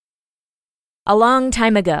A long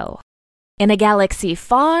time ago, in a galaxy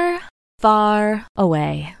far, far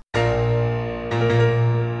away.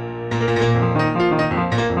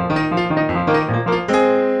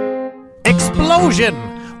 Explosion!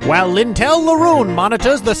 While Lintel Laroon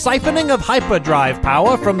monitors the siphoning of hyperdrive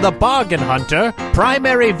power from the Bargain Hunter,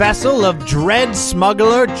 primary vessel of dread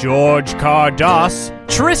smuggler George Cardos,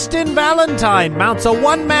 Tristan Valentine mounts a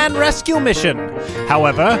one-man rescue mission.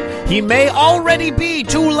 However, he may already be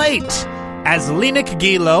too late, as Lenik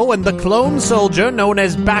Gilo and the clone soldier known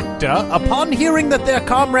as Bacta, upon hearing that their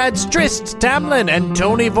comrades Trist, Tamlin, and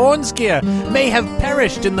Tony Vornskir may have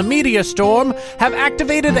perished in the meteor storm, have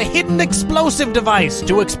activated a hidden explosive device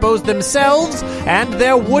to expose themselves and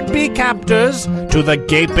their would-be captors to the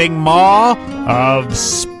gaping maw of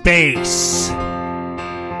space.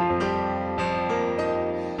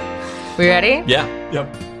 We ready? Yeah.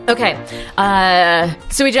 Yep. Okay,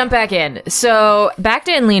 so we jump back in. So Bacta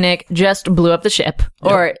and Lenik just blew up the ship,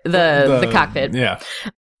 or the cockpit. Yeah.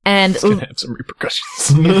 And It's gonna have some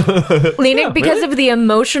repercussions. Lenik, because of the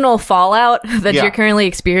emotional fallout that Yeah. you're currently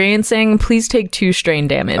experiencing, please take 2 strain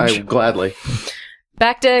damage. Gladly.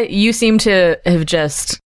 Bacta, you seem to have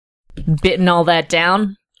just bitten all that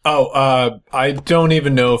down. I don't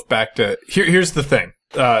even know if Bacta... Here's the thing,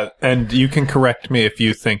 and you can correct me if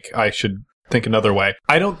you think I should think another way.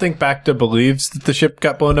 I don't think Bacta believes that the ship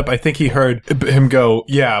got blown up. I think he heard him go,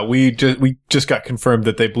 yeah, we just got confirmed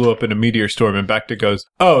that they blew up in a meteor storm, and Bacta goes,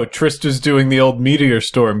 oh, Trista's doing the old meteor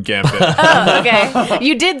storm gambit. Oh, okay.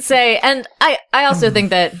 You did say, and I also think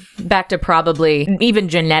that Bacta probably, even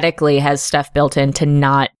genetically, has stuff built in to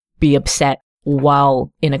not be upset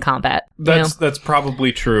while in a combat. That's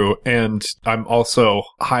probably true, and I'm also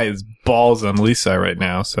high as balls on Lisa right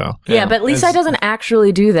now, so... Yeah, but Lisa doesn't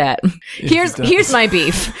actually do that. Here's my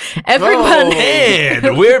beef. Everyone...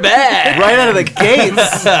 And we're back! Right out of the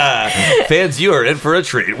gates. Fans, you are in for a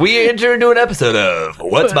treat. We enter into an episode of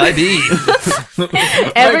What's My Beef?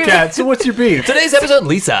 Hi, Kat, so what's your beef? Today's episode,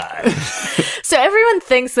 Lisa. So everyone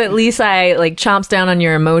thinks that Lisa chomps down on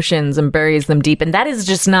your emotions and buries them deep, and that is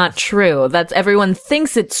just not true. Everyone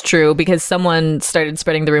thinks it's true because someone started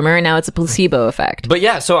spreading the rumor, and now it's a placebo effect. But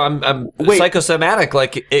yeah, so I'm psychosomatic.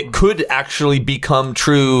 Like, it could actually become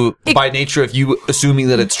true by nature of you assuming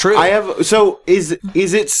that it's true.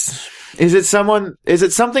 Is it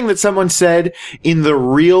something that someone said in the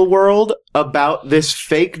real world about this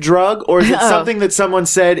fake drug, or is it something that someone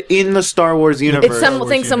said in the Star Wars universe? It's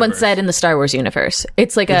something someone said in the Star Wars universe.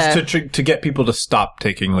 It's like to get people to stop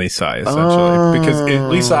taking Lisai, essentially, because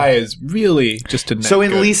Lisai is really just a net So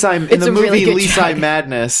in good. Lisai, in It's the a really movie good Lisai drug.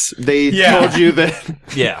 Madness, they told you that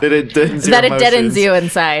that it deadens your that it emotions. deadens you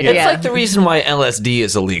inside. It's Yeah. like the reason why LSD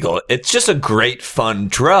is illegal. It's just a great, fun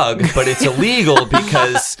drug, but it's illegal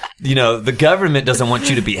because, the government doesn't want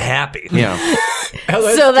you to be happy. Yeah.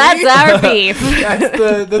 So that's our beef.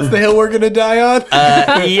 That's the hill we're gonna die on.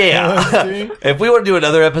 Yeah. If we want to do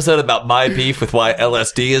another episode about my beef with why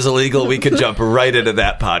LSD is illegal, we could jump right into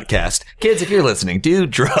that podcast. Kids, if you're listening, do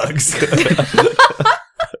drugs.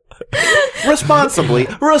 Responsibly.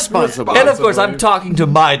 And of course, I'm talking to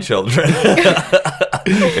my children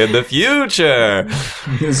in the future.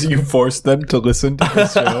 As you force them to listen to the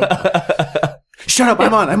show. Shut up!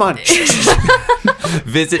 I'm on.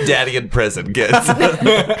 Visit Daddy in prison, kids.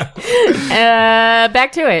 Back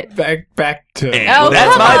to it. Back to. Oh,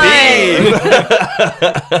 That's come my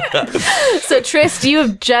beef. So Trist,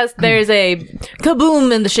 there's a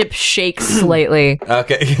kaboom and the ship shakes slightly.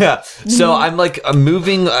 Okay, yeah. So I'm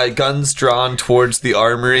moving, guns drawn towards the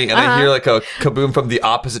armory, and I hear a kaboom from the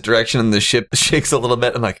opposite direction, and the ship shakes a little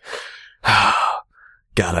bit. I'm like,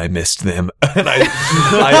 God, I missed them. And I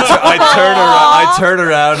turn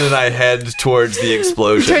around and I head towards the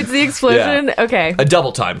explosion. Towards the explosion? Yeah. Okay. A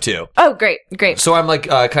double time, too. Oh, great. So I'm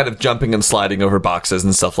kind of jumping and sliding over boxes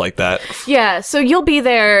and stuff like that. Yeah, so you'll be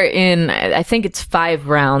there in, I think it's 5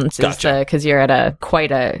 rounds. Gotcha. Because you're at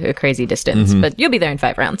quite a crazy distance. But you'll be there in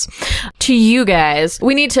 5 rounds. To you guys,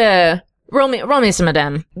 we need to roll me some of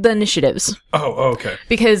them. The initiatives. Oh, okay.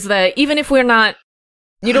 Because even if we're not,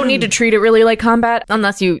 you don't need to treat it really like combat,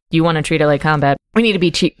 unless you want to treat it like combat. We need to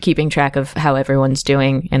be keeping track of how everyone's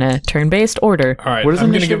doing in a turn-based order. All right, What does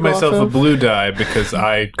I'm going to initiative give myself go off a of? blue die because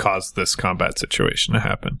I caused this combat situation to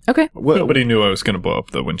happen. Okay. Nobody knew I was going to blow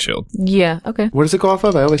up the windshield. Yeah, okay. What does it go off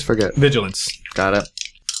of? I always forget. Vigilance. Got it.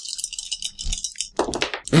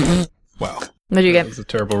 Wow. What'd you That get? was a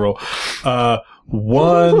terrible roll.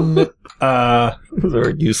 one Those are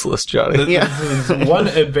useless, Johnny. Yeah. one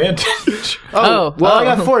advantage. I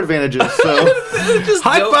got 4 advantages. So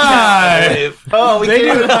High five! oh, we They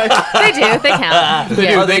can't do. even They do. They count. They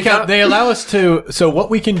Yeah. do. They allow us to. So what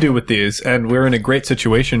we can do with these, and we're in a great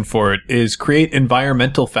situation for it, is create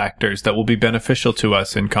environmental factors that will be beneficial to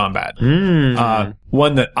us in combat.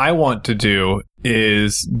 One that I want to do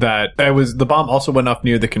is that the bomb also went off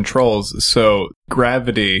near the controls, so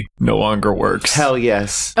gravity no longer works. Hell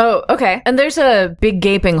yes. Oh, okay. And there's a big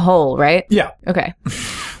gaping hole, right? Yeah. Okay.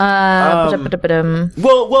 Ba-da-ba-da-ba-dum.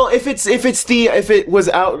 Well, if it was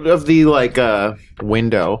out of the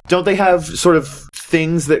window, don't they have sort of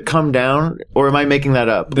things that come down, or am I making that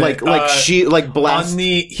up? Like blast. On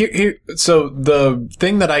the here. So the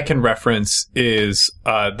thing that I can reference is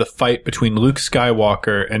the fight between Luke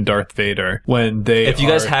Skywalker and Darth Vader when they. If you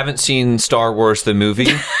guys haven't seen Star Wars the movie,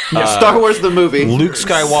 Star Wars the movie. Luke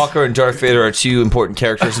Skywalker and Darth Vader are 2 important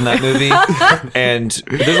characters in that movie, and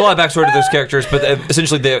there's a lot of backstory to those characters. But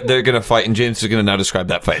essentially, they're going to fight, and James is going to now describe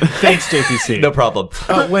that fight. Thanks, JPC. No problem.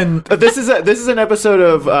 When This is an episode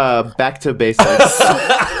of Back to Basics,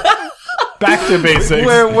 back to basics.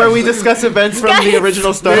 where we discuss events from the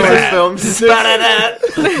original Star Wars films.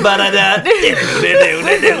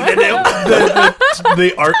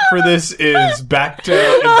 The art for this is backed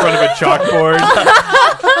in front of a chalkboard.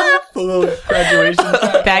 A little graduation.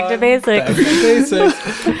 Back to basics.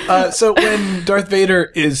 Basics. So when Darth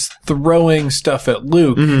Vader is throwing stuff at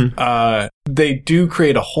Luke, they do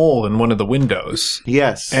create a hole in one of the windows,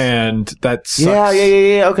 Yes. and that sucks.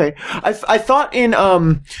 Yeah. Okay. I thought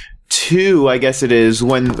in 2, I guess it is,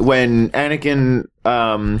 when Anakin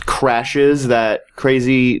crashes that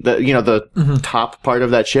crazy, the top part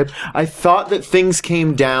of that ship. I thought that things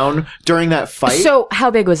came down during that fight. So, how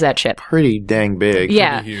big was that ship? Pretty dang big.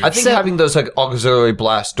 Yeah. huge. I think having those like auxiliary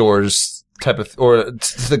blast doors type of, or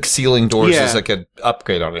the ceiling doors Yeah. is like an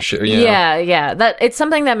upgrade on a ship. You know? Yeah. That it's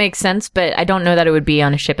something that makes sense, but I don't know that it would be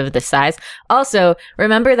on a ship of this size. Also,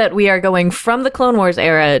 remember that we are going from the Clone Wars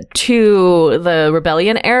era to the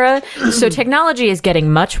Rebellion era, so technology is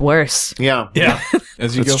getting much worse. Yeah. Yeah,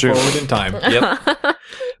 as you go true. forward in time. Yep.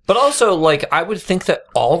 But also, like, I would think that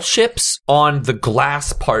all ships on the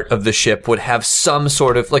glass part of the ship would have some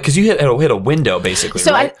sort of, like, because you hit a window, basically,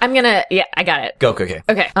 So right? I'm gonna, I got it. Go, okay.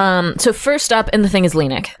 Okay. So first up in the thing is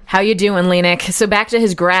Lenik. How you doing, Lenik? So back to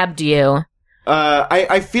his grabbed you.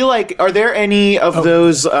 I feel like, are there any of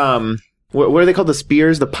those, what are they called? The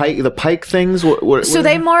spears? The pike things? So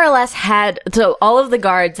they more or less had, so all of the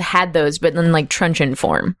guards had those, but then like truncheon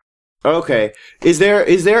form. Okay. Is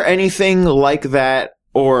there anything like that,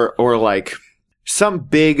 or like some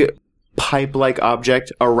big pipe-like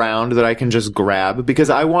object around that I can just grab? Because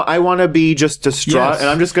I want to be just distraught, Yes. and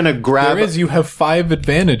I'm just gonna grab. There is. You have 5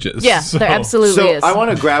 advantages. Yeah, so. there absolutely So is. I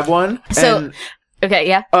want to grab one. So- and, Okay,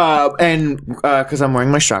 yeah. because I'm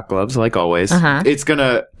wearing my shock gloves, like always, Uh-huh. it's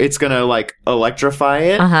gonna like electrify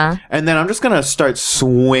it, and then I'm just gonna start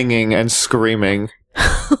swinging and screaming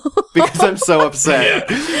because I'm so upset.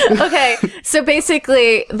 Okay, so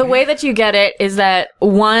basically, the way that you get it is that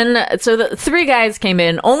the 3 guys came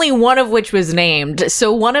in, only one of which was named.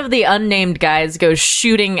 So one of the unnamed guys goes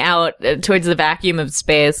shooting out towards the vacuum of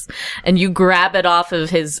space, and you grab it off of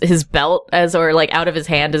his belt or like out of his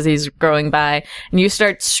hand as he's going by, and you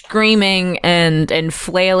start screaming and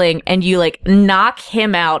flailing, and you like knock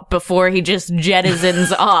him out before he just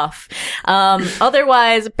jettisons off.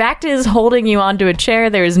 Otherwise, Bacta is holding you onto a chair.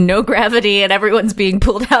 There is no gravity, and everyone's being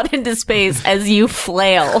pulled out into space as you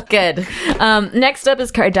flail. Good. Next up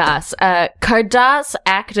is Cardass. Cardass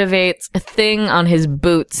activates a thing on his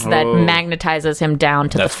boots that magnetizes him down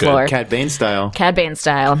to That's the floor. Cad Bane style. Cad Bane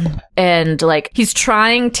style. And like he's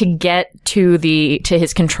trying to get to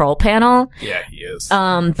his control panel, Yeah, he is.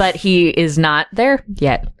 but he is not there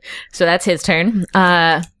yet. So that's his turn.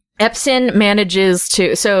 Epson manages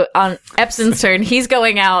to, so on Epson's turn, he's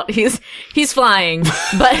going out, he's flying,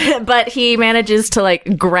 but he manages to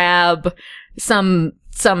like grab some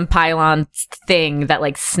pylon thing that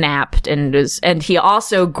like snapped and he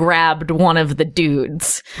also grabbed one of the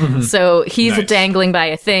dudes. So he's Nice. dangling by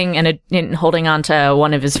a thing and holding onto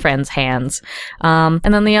one of his friend's hands. And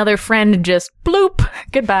then the other friend just bloop,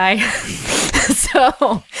 goodbye.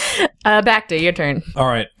 So, back to your turn. All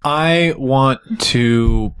right. I want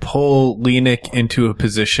to pull Lenik into a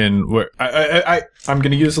position where I'm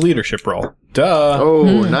going to use a leadership role. Duh.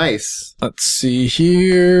 Oh, nice. Let's see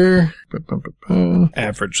here.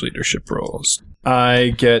 Average leadership rolls.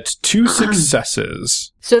 I get 2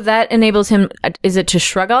 successes. So that enables him, is it to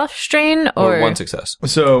shrug off strain Or one success.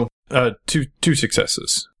 So Two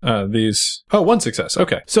successes. One success.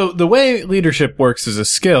 Okay. So the way leadership works as a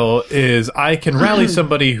skill is I can rally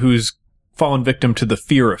somebody who's fallen victim to the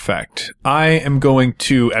fear effect. I am going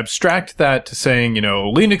to abstract that to saying,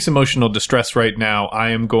 Lennox emotional distress right now. I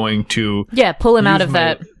am going to pull him out of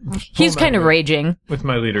that. He's kind of raging with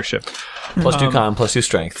my leadership. +2 con, +2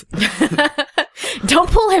 strength. Don't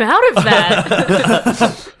pull him out of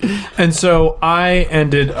that. And so I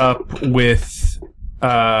ended up with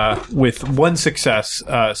one success.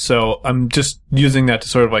 So I'm just using that to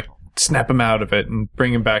sort of like snap him out of it and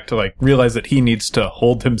bring him back to like realize that he needs to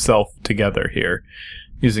hold himself together here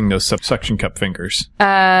using those suction cup fingers.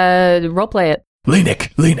 Roleplay it.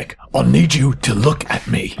 Lenik, I'll need you to look at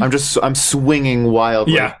me. I'm swinging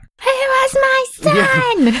wildly. Yeah. He was my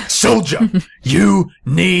son. Soldier, you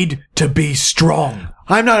need to be strong.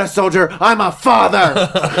 I'm not a soldier. I'm a father.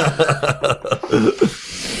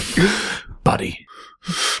 Buddy,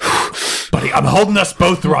 I'm holding us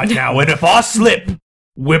both right now, and if I slip,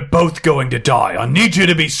 we're both going to die. I need you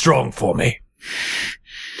to be strong for me.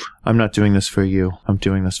 I'm not doing this for you. I'm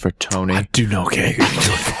doing this for Tony. I do not care who you do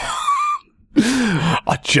it for.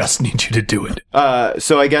 I just need you to do it.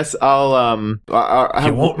 So I guess I'll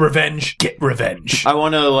You want revenge? Get revenge. I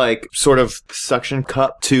want to like sort of suction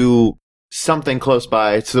cup to something close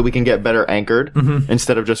by so that we can get better anchored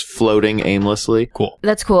instead of just floating aimlessly. Cool.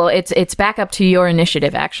 That's cool. It's back up to your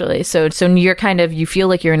initiative, actually. So you're you feel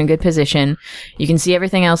like you're in a good position. You can see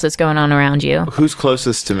everything else that's going on around you. Who's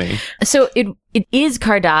closest to me? So it is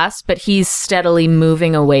Cardass, but he's steadily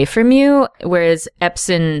moving away from you, whereas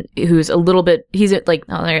Epson, who's a little bit, he's at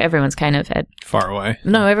everyone's kind of at far away.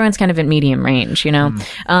 No, everyone's kind of at medium range,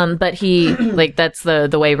 but he that's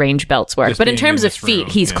the way range belts work. Just but in being terms in of this feet, room,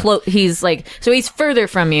 he's yeah. close. He's so he's further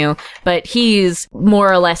from you, but he's more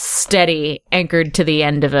or less steady, anchored to the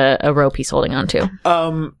end of a rope he's holding onto.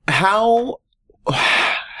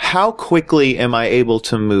 How quickly am I able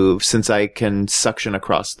to move since I can suction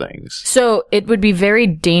across things? So it would be very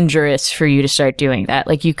dangerous for you to start doing that.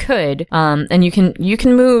 Like you could, and you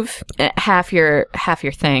can move half your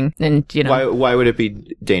thing, and Why would it be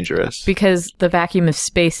dangerous? because the vacuum of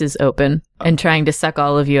space is open and trying to suck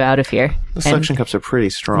all of you out of here. The suction cups are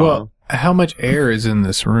pretty strong. Well, how much air is in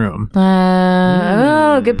this room?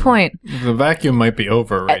 Good point. The vacuum might be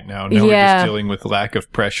over right now. Now we're just dealing with lack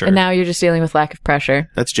of pressure. And now you're just dealing with lack of pressure.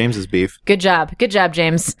 That's James's beef. Good job,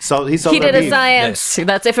 James. He solved He did our a beef. science.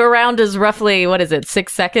 That's if a round is roughly,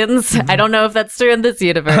 6 seconds? I don't know if that's true in this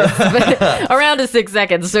universe, but a round is 6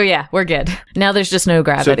 seconds. So yeah, we're good. Now there's just no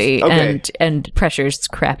gravity okay. and pressure's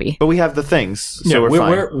crappy. But we have the things, so we're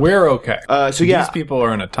fine. We're okay. These These people are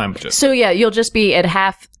on a time budget. So yeah, you'll just be at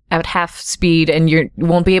half speed, and you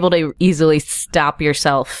won't be able to easily stop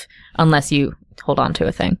yourself unless you hold on to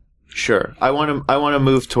a thing. Sure. I want to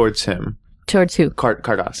move towards him. Towards who?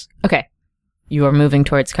 Cardass. Okay. You are moving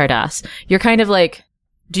towards Cardass. You're kind of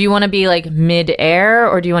do you want to be mid-air,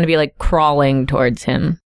 or do you want to be crawling towards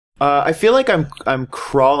him? I feel like I'm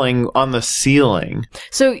crawling on the ceiling.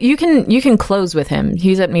 So you can close with him.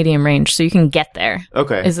 He's at medium range, so you can get there.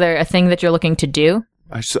 Okay. Is there a thing that you're looking to do?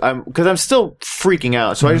 Because I'm still freaking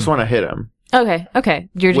out, so I just want to hit him. Okay.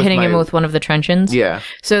 You're With hitting him my- with one of the truncheons? Yeah.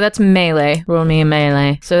 So that's melee. Roll me a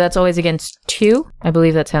melee. So that's always against 2. I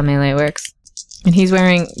believe that's how melee works. And he's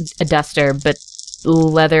wearing a duster, but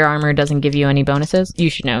leather armor doesn't give you any bonuses. You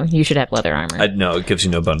should know. You should have leather armor. No, it gives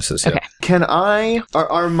you no bonuses. Okay. Can I?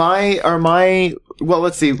 Are my? Well,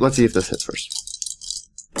 let's see if this hits first.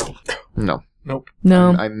 No. Nope.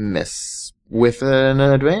 No. I miss with an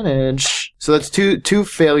advantage. So that's two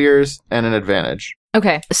failures and an advantage.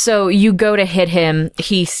 Okay, so you go to hit him,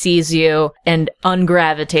 he sees you, and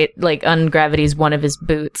ungravities one of his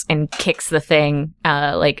boots and kicks the thing,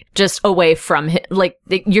 just away from him.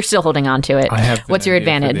 You're still holding on to it. I have. What's your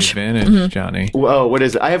advantage? Johnny? Oh, what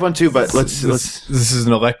is it? I have one too, but let's. This is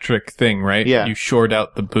an electric thing, right? Yeah. You short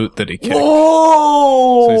out the boot that he kicked,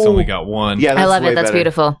 Whoa! so he's only got one. Yeah, that's I love way it. That's better.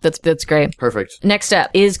 beautiful. That's great. Perfect. Next up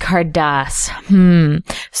is Cardass.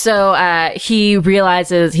 So he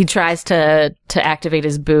realizes he tries to activate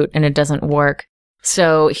his boot and it doesn't work.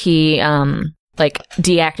 So he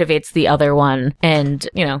deactivates the other one and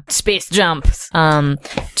space jumps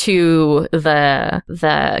to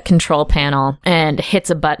the control panel and hits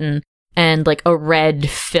a button, and a red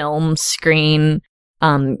film screen.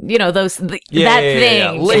 That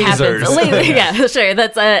thing lasers. happens. Yeah, sure.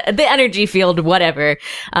 That's the energy field, whatever,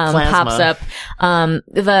 pops up.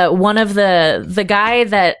 The guy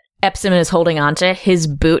that Epsom is holding onto, his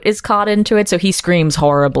boot is caught into it, so he screams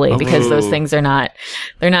horribly because those things they're not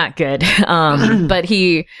good. But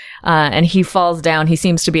he falls down. He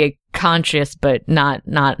seems to be conscious, but not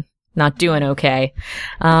not doing okay.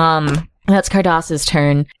 That's Cardassa's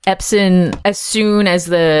turn. Epson, as soon as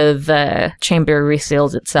the chamber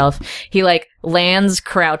reseals itself, he lands,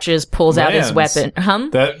 crouches, pulls out his weapon.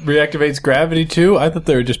 That reactivates gravity too? I thought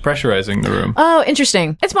they were just pressurizing the room. Oh,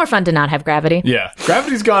 interesting. It's more fun to not have gravity. Yeah.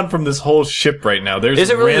 Gravity's gone from this whole ship right now. There's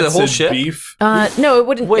Is it really the rancid whole ship? beef. No, it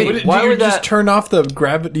wouldn't. Wait, Why would just turn off the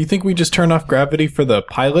gravity? Do you think we just turn off gravity for the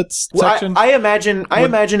pilots section? I imagine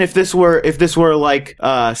if this were like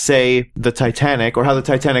say the Titanic, or how the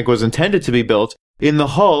Titanic was intended to be built, in the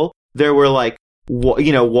hull there were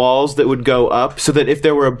walls that would go up, so that if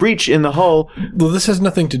there were a breach in the hull. Well, this has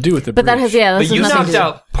nothing to do with the But that has, yeah, But this you has nothing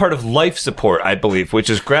knocked to do. out part of life support, I believe, which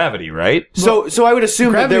is gravity, right? So I would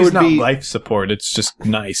assume that there Gravity's would not be life support. It's just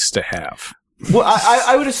nice to have. Well,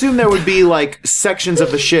 I would assume there would be sections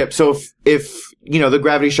of the ship. So if the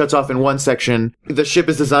gravity shuts off in one section, the ship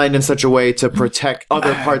is designed in such a way to protect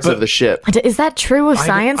other parts of the ship. Is that true of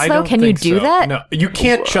science, I though? don't Can you think do so. that? No, you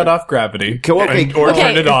can't shut off gravity Okay. or Okay.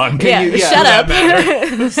 turn it on. Shut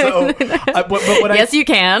up. So, but what Yes, you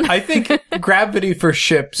can. I think gravity for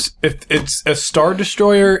ships, if it's a Star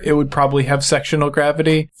Destroyer, it would probably have sectional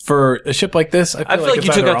gravity. For a ship like this, I feel like you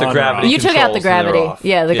it's took either out the on or gravity. off. You took out the controls and they're gravity. off.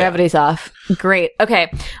 Yeah, the Yeah. gravity's off. Great. Okay.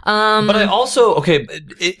 But I also,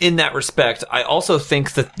 in that respect, I also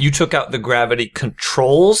think that you took out the gravity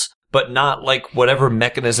controls, but not whatever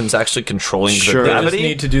mechanisms actually controlling Sure. the They just gravity.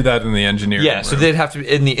 need to do that in the engineering Yeah, so room. they'd have to be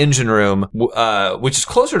in the engine room, which is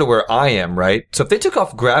closer to where I am, right? So if they took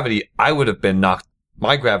off gravity,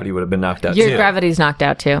 my gravity would have been knocked out Your too. gravity's knocked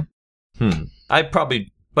out, too. I'd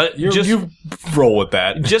probably, but you roll with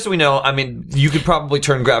that. just so we know, I mean, you could probably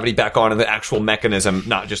turn gravity back on in the actual mechanism,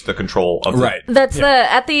 not just the control of the... Right. That's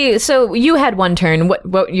so you had one turn.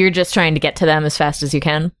 What you're just trying to get to them as fast as you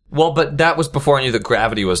can. Well, but that was before I knew that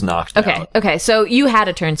gravity was knocked out. Okay. So you had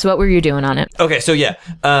a turn. So what were you doing on it? Okay, so yeah,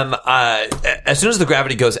 as soon as the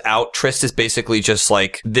gravity goes out, Trist is basically just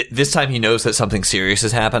this time he knows that something serious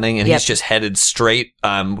is happening, and Yep. he's just headed straight,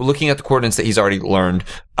 looking at the coordinates that he's already learned,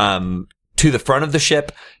 to the front of the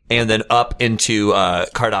ship, and then up into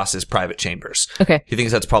Cardassa's private chambers. Okay. He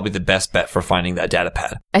thinks that's probably the best bet for finding that data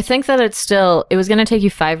pad. I think that it was going to take you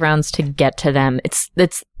 5 rounds to get to them. It's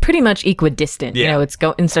pretty much equidistant. Yeah. It's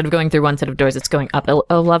instead of going through one set of doors, it's going up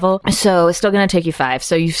a level. So it's still going to take you 5.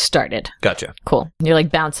 So you started. Gotcha. Cool. You're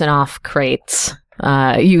bouncing off crates.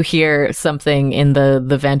 You hear something in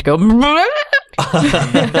the vent go.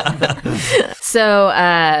 So,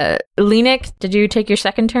 Lenik, did you take your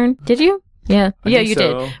second turn? Did you? Yeah. Yeah, think you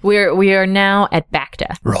so. did. We are now at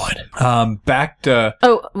Bacta. Right. Back to...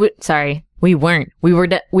 Oh, sorry. We weren't. We are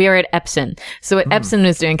at Epson. So what Epson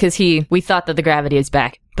was doing, because we thought that the gravity is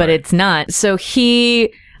back, but it's not. So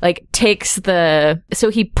he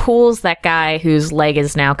he pulls that guy whose leg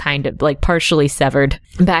is now kind of partially severed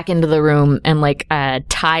back into the room and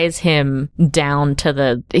ties him down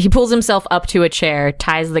to he pulls himself up to a chair,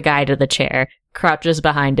 ties the guy to the chair, crouches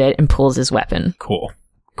behind it, and pulls his weapon. Cool.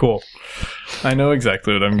 I know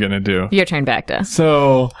exactly what I'm going to do. Your turn, Bacta.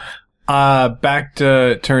 So,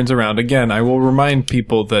 Bacta turns around. Again, I will remind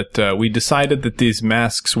people that we decided that these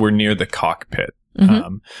masks were near the cockpit.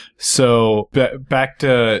 So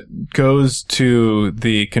Bacta goes to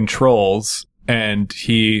the controls and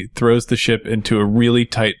he throws the ship into a really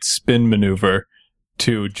tight spin maneuver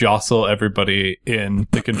to jostle everybody in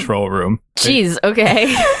the control room. Jeez,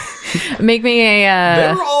 okay. Make me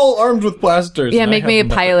They're all armed with blasters. yeah, and I make me a have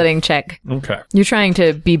nothing. piloting check. Okay. You're trying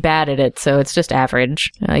to be bad at it, so it's just average.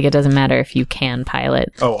 It doesn't matter if you can pilot.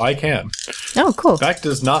 Oh, I can. Oh, cool.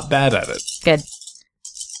 Bacta's not bad at it. Good.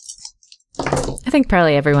 I think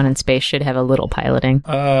probably everyone in space should have a little piloting.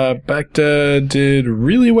 Bacta did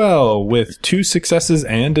really well with 2 successes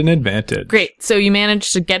and an advantage. Great. So you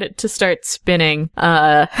managed to get it to start spinning.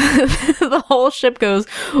 The whole ship goes,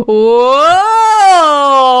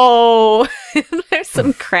 whoa! There's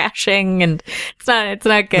some crashing and it's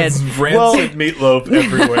not good. It's rancid meatloaf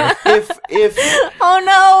everywhere. If Oh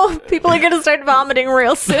no! People are gonna start vomiting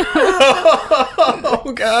real soon.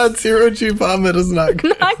 Oh god, Zero G vomit is not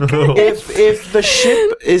good. if the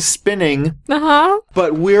ship is spinning, Uh-huh.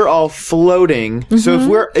 but we're all floating,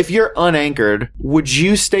 so if you're unanchored, would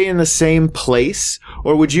you stay in the same place,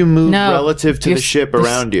 or would you move No. relative to the ship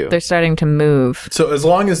around you? They're starting to move. So as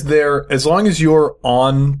long as you're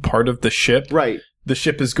on part of the ship, Right. the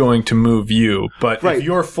ship is going to move you. But Right. if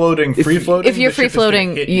you're floating, free floating, If you're free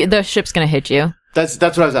floating, the ship's gonna hit you. That's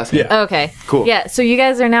what I was asking. Yeah. Okay. Cool. Yeah, so you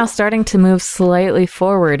guys are now starting to move slightly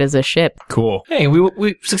forward as a ship. Cool. Hey,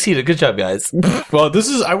 we succeeded. Good job, guys. Well,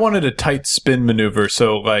 I wanted a tight spin maneuver,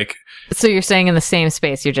 so So you're staying in the same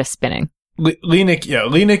space, you're just spinning.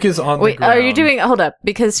 Lenik is on the Wait, ground. are you doing? Hold up,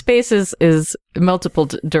 because space is multiple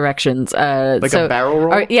directions. Like a barrel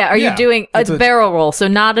roll? Are you doing a barrel roll? So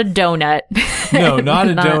not a donut. No, not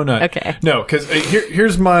a donut. Okay. No, because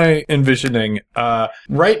here's my envisioning.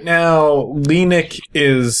 Right now, Lenik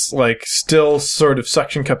is like still sort of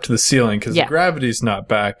suction cupped to the ceiling because the gravity's not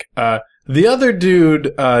back. The other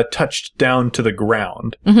dude touched down to the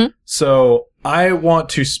ground. Mm-hmm. So I want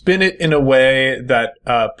to spin it in a way that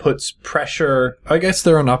puts pressure. I guess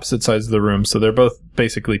they're on opposite sides of the room, so they're both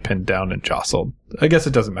basically pinned down and jostled. I guess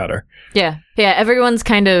it doesn't matter. Yeah. Everyone's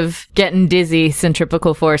kind of getting dizzy,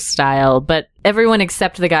 centrifugal force style, but everyone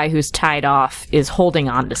except the guy who's tied off is holding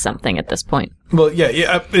on to something at this point. Well,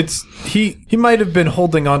 yeah. It's he might have been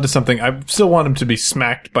holding on to something. I still want him to be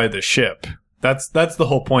smacked by the ship. That's the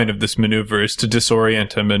whole point of this maneuver, is to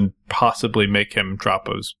disorient him and possibly make him drop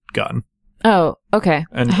his gun. Oh, okay.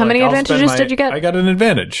 And how many advantages did you get? I got an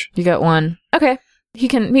advantage. You got one. Okay. He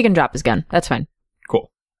can drop his gun. That's fine.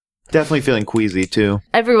 Cool. Definitely feeling queasy too.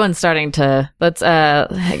 Everyone's starting to. Let's.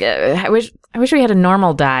 I wish we had a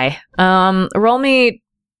normal die. Roll me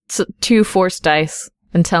 2 force dice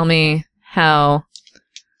and tell me how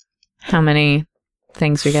many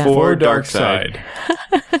things we got. 4 dark side.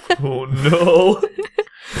 Oh no.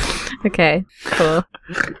 Okay, cool.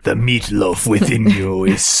 The meatloaf within you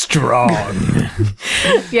is strong.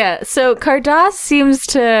 Yeah, so Cardass seems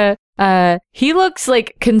to, he looks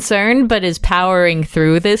like concerned, but is powering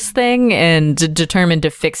through this thing and determined to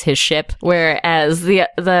fix his ship. Whereas the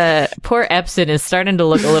poor Epson is starting to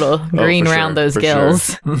look a little green around those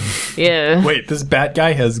gills. Yeah. Wait, this bat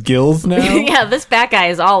guy has gills now? Yeah, this bat guy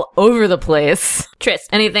is all over the place. Tris,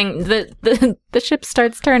 anything, the ship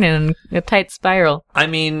starts turning in a tight spiral. I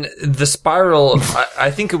mean, the spiral,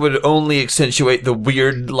 I think it would only accentuate the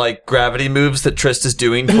weird, like, gravity moves that Trist is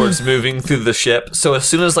doing towards moving through the ship. So as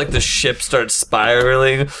soon as, like, the ship starts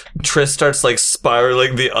spiraling, Trist starts, like,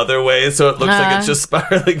 spiraling the other way, so it looks like it's just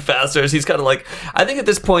spiraling faster. As he's kind of like, I think at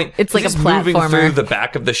this point, it's like he's a moving platformer through the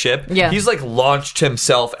back of the ship. Yeah. He's, like, launched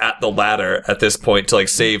himself at the ladder at this point to, like,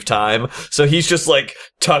 save time. So he's just, like,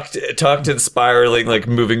 tucked and spiraling, like,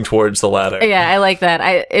 moving towards the ladder. Yeah, I like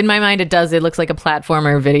that. In my mind, it looks like a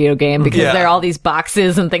platformer video game because there are all these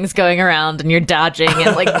boxes and things going around and you're dodging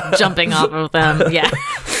and like jumping off of them. Yeah.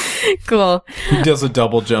 Cool. He does a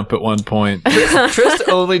double jump at one point. Trist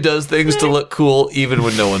only does things to look cool even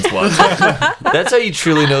when no one's watching. That's how you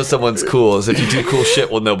truly know someone's cool, is if you do cool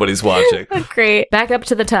shit while nobody's watching. Great. Back up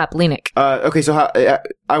to the top, Lenik. Okay, so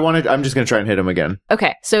I'm just gonna try and hit him again.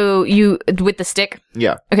 Okay, so you, with the stick?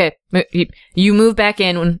 Yeah. Okay, you move back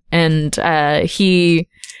in and he's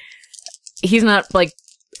not like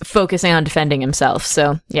focusing on defending himself,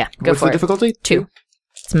 so yeah, go What's for the it. difficulty? 2.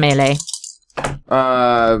 It's melee.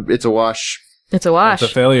 It's a wash. It's a wash.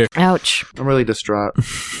 It's a failure. Ouch. I'm really distraught.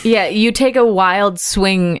 Yeah, you take a wild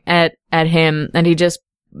swing at him, and he just,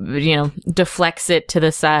 deflects it to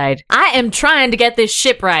the side. I am trying to get this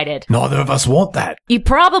ship righted. Neither of us want that. You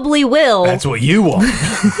probably will. That's what you want.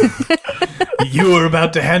 You were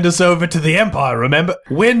about to hand us over to the Empire, remember?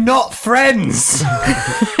 We're not friends.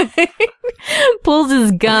 Pulls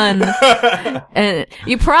his gun. And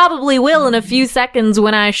you probably will in a few seconds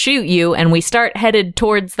when I shoot you and we start headed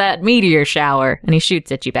towards that meteor shower. And he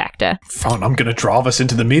shoots at you, Bacta. Fine, I'm gonna drive us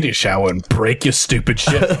into the meteor shower and break your stupid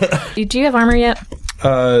ship. Do you have armor yet?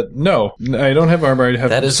 No, I don't have armor. I have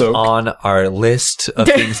That is soak. on our list of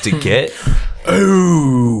things to get.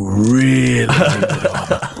 Oh, really?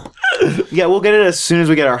 Yeah, we'll get it as soon as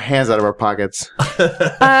we get our hands out of our pockets.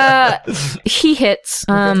 He hits.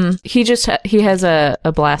 He has a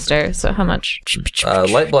blaster. So how much?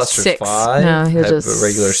 Light blaster's 6. 5. No, he'll Have just a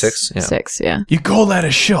regular 6. Yeah. 6. Yeah. You call that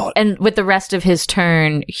a shot? And with the rest of his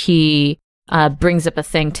turn, he brings up a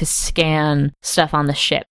thing to scan stuff on the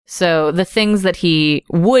ship. So the things that he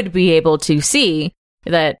would be able to see,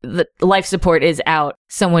 that the life support is out,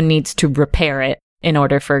 someone needs to repair it in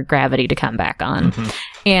order for gravity to come back on. Mm-hmm.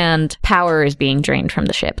 And power is being drained from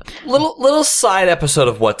the ship. Little side episode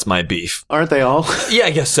of What's My Beef. Aren't they all? Yeah,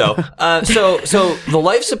 I guess so. So the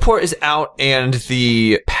life support is out and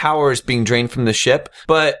the power is being drained from the ship,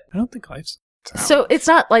 but I don't think life's out. So it's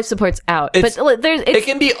not life support's out, but it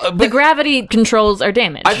can be. The gravity controls are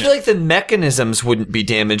damaged. I feel like the mechanisms wouldn't be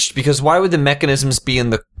damaged because why would the mechanisms be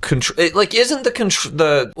in the control? Like, isn't the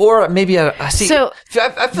control or maybe I see? So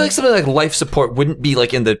I feel like something like life support wouldn't be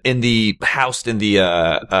like in the housed in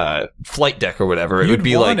the flight deck or whatever. It would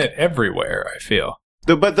be like it everywhere. I feel.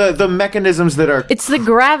 But the mechanisms that are... It's the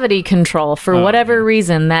gravity control for whatever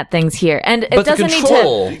reason that thing's here. And it doesn't need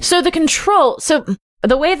to... So the control... So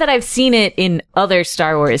the way that I've seen it in other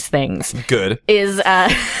Star Wars things Good. is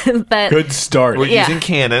that Good start. We're Yeah. using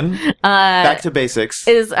canon. Back to basics.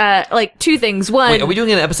 is like two things. One, Wait, are we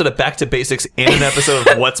doing an episode of Back to Basics and an episode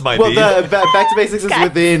of What's My Well, Beef? the Back to Basics is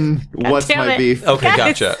within What's damn My it. Beef. Okay,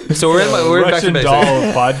 gotcha. So we're in Back to Russian Basics. doll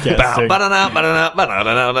of podcasting.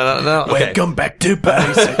 Okay. Welcome back to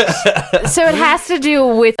basics. so it has to do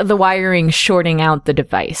with the wiring shorting out the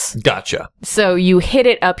device. Gotcha. So you hit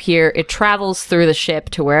it up here, it travels through the ship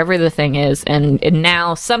to wherever the thing is, and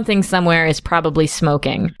now something somewhere is probably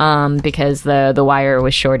smoking, because the wire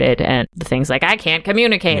was shorted, and the thing's like, I can't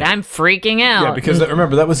communicate, I'm freaking out. Yeah, because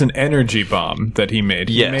remember, that was an energy bomb that he made.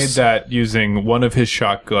 Yes. He made that using one of his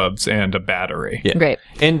shock gloves and a battery. Yeah. Great.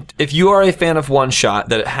 And if you are a fan of One Shot,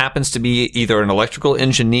 that it happens to be either an electrical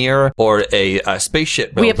engineer or a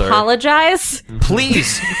spaceship We builder, apologize.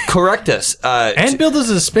 please correct us. And build us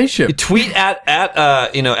a spaceship. Tweet at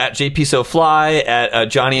JPSoFly, at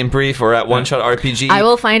Johnny and Brief, or at One Shot RPG. I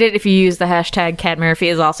will find it if you use the hashtag Cat Murphy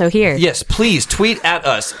is also here. Yes, please tweet at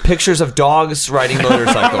us pictures of dogs riding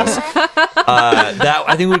motorcycles. That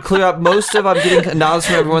I think would clear up most of. I'm getting nods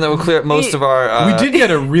from everyone that would clear up most of our. We did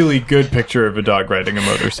get a really good picture of a dog riding a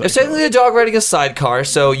motorcycle. It's technically a dog riding a sidecar,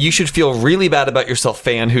 so you should feel really bad about yourself,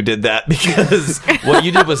 fan who did that, because what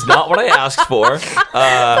you did was not what I asked for. But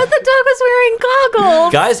the dog was wearing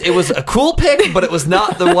goggles. Guys, it was a cool pic, but it was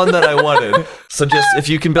not the one that I wanted. So just, if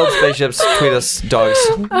you can build spaceships, tweet us dogs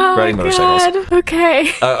riding motorcycles. God.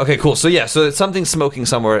 Okay. Okay, cool. So yeah, so it's something smoking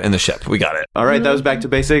somewhere in the ship. We got it. All right, that was Back to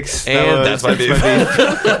Basics. And that's my beef.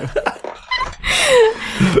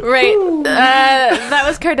 Right. That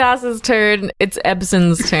was Cardassa's turn. It's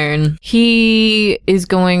Ebson's turn. He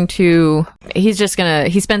spends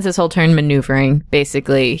his whole turn maneuvering,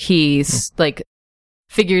 basically. He's like,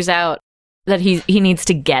 figures out that he needs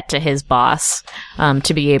to get to his boss,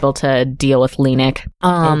 to be able to deal with Lenik.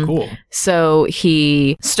 Oh, cool. So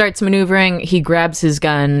he starts maneuvering, he grabs his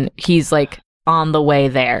gun, he's like on the way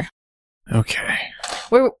there. Okay.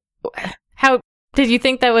 How did you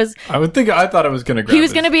think that was? I thought I was going to grab He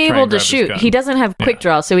was going to be able to shoot. He doesn't have quick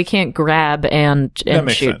draw, so he can't grab and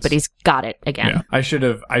makes shoot, sense. but he's got it again. Yeah, I should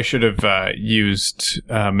have used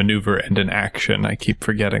maneuver and an action. I keep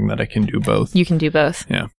forgetting that I can do both. You can do both.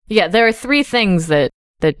 Yeah. Yeah, there are three things that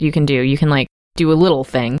you can do. You can like do a little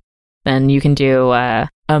thing, then you can do a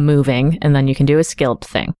moving, and then you can do a skilled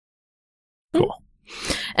thing. Cool.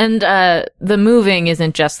 And the moving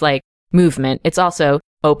isn't just like movement. It's also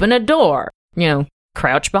open a door,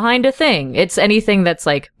 crouch behind a thing. It's anything that's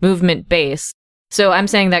like movement based. So I'm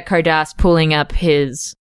saying that Cardass pulling up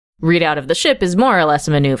his readout of the ship is more or less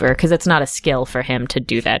a maneuver, because it's not a skill for him to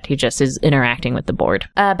do that. He just is interacting with the board.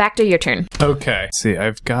 Back to your turn. Okay. See,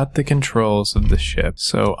 I've got the controls of the ship,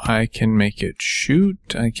 so I can make it shoot.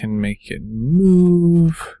 I can make it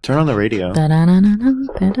move. Turn on the radio.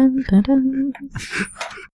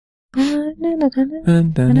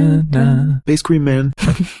 Space Cream Man.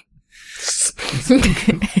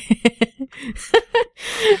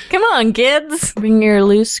 Come on, kids. Bring your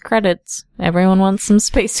loose credits. Everyone wants some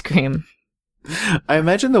space cream. I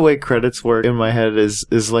imagine the way credits work in my head is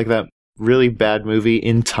like that really bad movie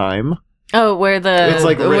In Time. Oh, where It's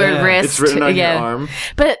like where wrist, it's written on your arm.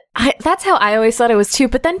 But that's how I always thought it was too.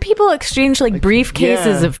 But then people exchange like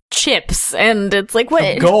briefcases yeah. of chips, and it's like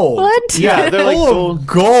what Gold. What? Yeah, they're like Oh,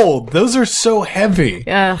 gold. Those are so heavy.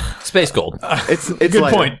 Space gold. it's Good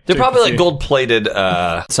lighter. They're point. probably like JPC. gold-plated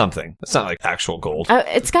something. It's not like actual gold.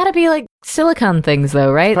 It's got to be like silicone things,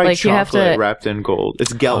 though, right? Probably like you have chocolate to. wrapped in gold.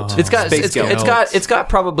 It's gelt. It's got Space gelt. it's got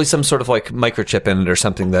probably some sort of like microchip in it or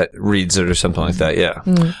something that reads it or something like that. Yeah.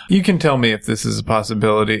 You can tell me if this is a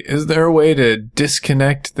possibility. Is there a way to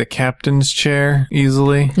disconnect the captain's chair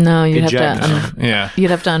easily? No, you'd Eject. have to. Yeah.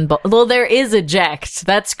 You'd have to unbolt. Well, there is eject.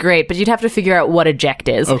 That's great, but you'd have to figure out what eject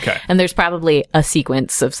is. Okay. And there's probably a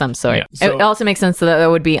sequence of some sort. Yeah, so- It also makes sense that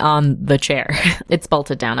would be on the chair. It's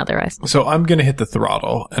bolted down otherwise. So I'm going to hit the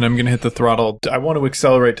throttle, and I'm going to hit the throttle. I want to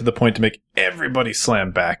accelerate to the point to make everybody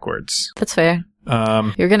slam backwards. That's fair.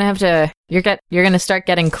 You're gonna have to. You're gonna start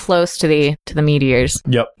getting close to the meteors.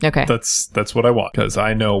 Yep. Okay. That's what I want, because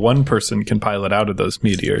I know one person can pilot out of those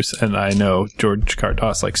meteors, and I know George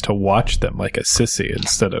Cardass likes to watch them like a sissy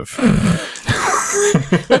instead of...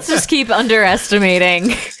 Let's just keep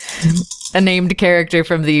underestimating a named character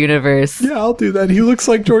from the universe. Yeah, I'll do that. He looks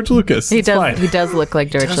like George Lucas. He It's does. fine. He does look like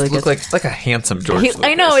George Does Lucas. look like a handsome George Lucas.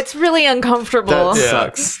 I know, it's really uncomfortable. That Yeah.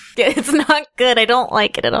 sucks. It's not good. I don't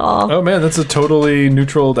like it at all. Oh man, that's a totally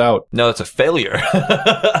neutraled out. No, it's a failure.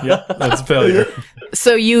 Yep, that's a failure.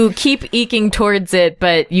 So you keep eking towards it,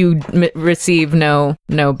 but you receive no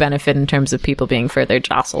benefit in terms of people being further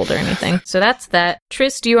jostled or anything. So that's that.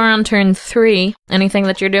 Trist, you are on turn 3. Anything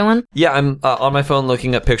that you're doing? Yeah, I'm on my phone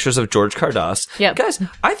looking at pictures of George Cardass. Yep. Guys,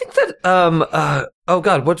 I think that oh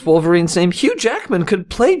god, what's Wolverine's name? Hugh Jackman could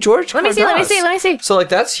play George Cardass. Let me see. So like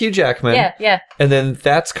that's Hugh Jackman. Yeah. And then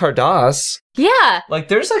that's Cardass. Yeah. Like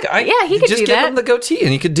there's like he could just do give that. him the goatee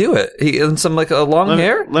and he could do it. And some like a long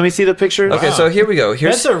hair. Let me see the picture. Okay, so here we go.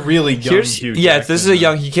 That's a really young Hugh Jackman. This is a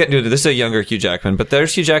young. He can't do it. This is a younger Hugh Jackman. But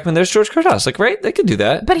there's Hugh Jackman. There's George Cardass. Like right, they could do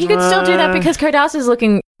that. But he could still do that because Cardass is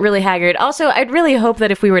looking really haggard. Also, I'd really hope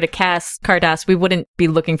that if we were to cast Cardass, we wouldn't be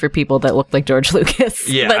looking for people that look like George Lucas.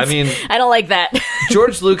 Yeah, I mean, I don't like that.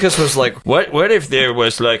 George Lucas was like, what if there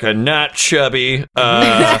was like a not chubby,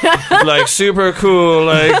 like super cool,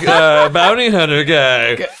 like bounty hunter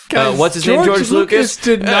guy? What's his name? George Lucas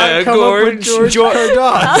did not come up with George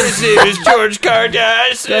Cardass. His name is George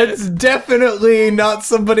Cardass. That's definitely not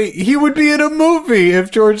somebody. He would be in a movie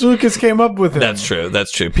if George Lucas came up with him. That's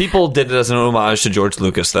true. People did it as an homage to George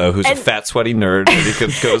Lucas, though, who's a fat, sweaty nerd and he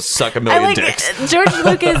could go suck a million dicks. George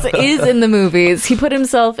Lucas is in the movies. He put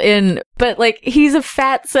himself in, but like he's a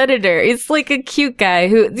fat senator. He's like a cute guy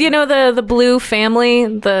who, the Blue family.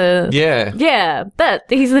 He's the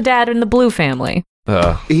dad in the Blue family.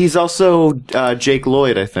 He's also Jake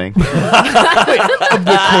Lloyd, I think.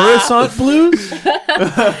 The Coruscant Blues?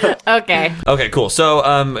 Okay, cool.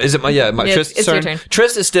 So, is it my Trist's it's turn? your turn.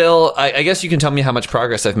 Trist is still, I guess you can tell me how much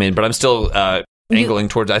progress I've made, but I'm still angling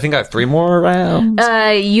towards, I think I have 3 more rounds.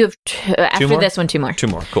 You have, after more? this one, 2 more. 2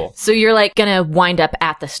 more, cool. So you're like gonna wind up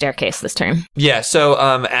at the staircase this turn. Yeah, so,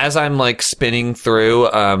 as I'm like spinning through,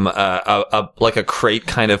 like a crate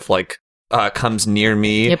kind of like, comes near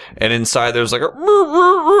me, and inside there's like a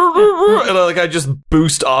and I just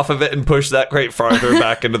boost off of it and push that crate farther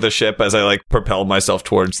back into the ship as I like propel myself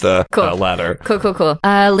towards the ladder. Cool.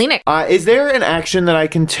 Lenik. Is there an action that I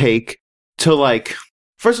can take to like...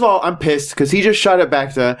 First of all, I'm pissed because he just shot at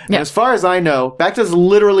Bacta, and as far as I know, Bacta's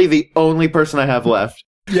literally the only person I have left.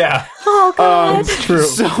 Yeah. Oh god. It's true.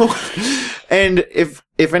 So, and if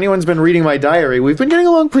anyone's been reading my diary, we've been getting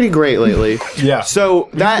along pretty great lately. Yeah. So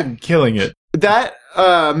You've been killing it. That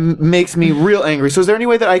makes me real angry. So is there any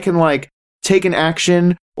way that I can like take an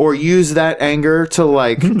action or use that anger to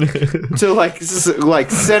like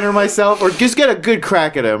center myself or just get a good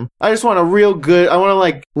crack at him? I just want I want to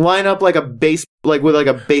like line up like a with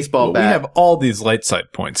a baseball bat. We have all these light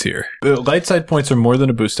side points here. The light side points are more than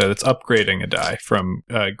a boost stat. It's upgrading a die from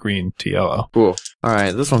green to yellow. Cool. All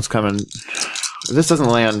right, this one's coming. If this doesn't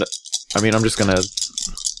land, I mean, I'm just gonna.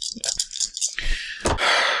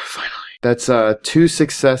 That's 2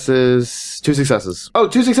 successes. 2 successes. Oh,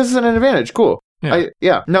 2 successes and an advantage. Cool.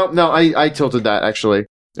 Yeah. I tilted that actually.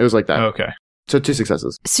 It was like that. Okay. So 2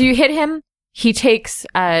 successes. So you hit him. He takes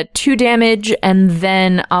 2 damage, and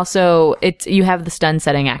then also you have the stun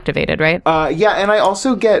setting activated, right? Yeah, and I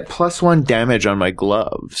also get +1 damage on my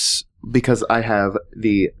gloves because I have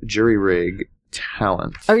the jury rig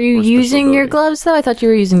talent. Are you using your gloves though? I thought you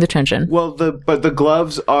were using the tension. Well, but the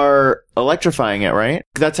gloves are electrifying it, right?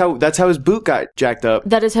 That's how his boot got jacked up.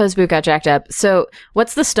 That is how his boot got jacked up. So,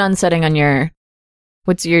 what's the stun setting on your?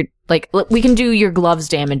 What's your like? We can do your gloves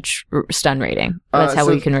damage stun rating. That's how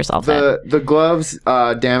we can resolve that. The gloves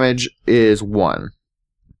damage is 1.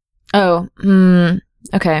 Oh,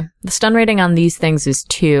 okay. The stun rating on these things is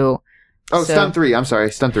 2. Oh, stun 3. I'm sorry,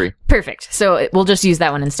 stun 3. Perfect. So we'll just use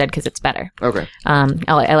that one instead because it's better. Okay.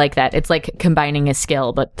 I like that. It's like combining a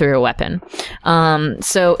skill but through a weapon.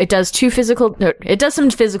 So it does it does some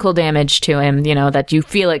physical damage to him. That you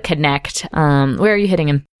feel it connect. Where are you hitting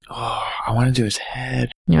him? Oh, I want to do his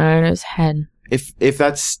head. Yeah, his head. If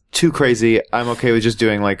that's too crazy, I'm okay with just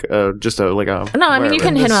doing like No, I mean you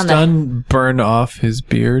can hit him on that. Stun burn off his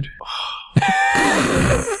beard.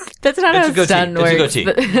 That's not how stun works.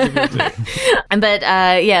 But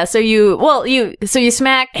yeah, so you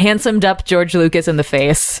smack handsomed up George Lucas in the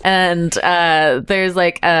face, and there's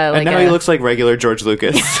and now he looks like regular George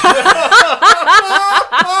Lucas.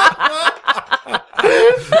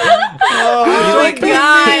 Oh my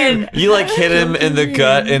god! You hit him in the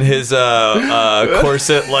gut, and his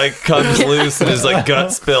corset comes loose, and his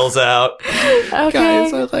gut spills out. Okay.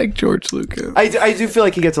 Guys, I like George Lucas. I do feel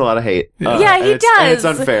like he gets a lot of hate. Yeah, he does. And it's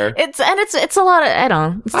unfair. It's a lot of I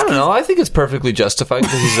don't know. I think it's perfectly justified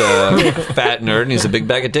because he's a fat nerd and he's a big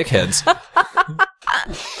bag of dickheads.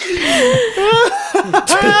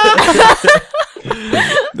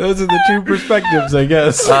 Those are the two perspectives, I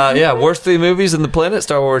guess. Yeah, worst 3 movies on the planet,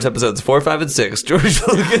 Star Wars episodes 4, 5, and 6. George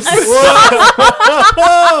Lucas.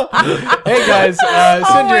 Hey guys,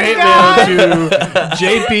 send your hate mail to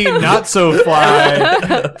JP Not So Fly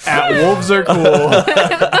at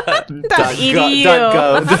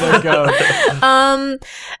wolvesarcool.edu.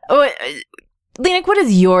 Lenik, what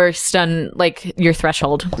is your stun, like, your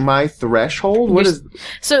threshold? My threshold? What is?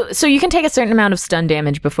 So you can take a certain amount of stun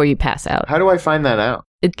damage before you pass out. How do I find that out?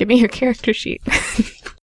 Give me your character sheet.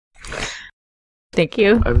 Thank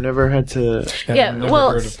you. I've never had to. Yeah,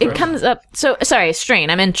 well, it comes up. So, sorry, strain.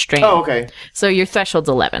 I meant strain. Oh, okay. So your threshold's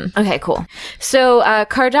 11. Okay, cool. So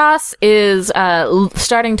Cardass is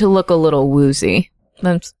starting to look a little woozy.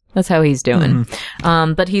 That's how he's doing.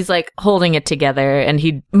 Mm-hmm. But he's like holding it together and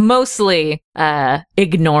he mostly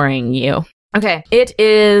ignoring you. Okay, it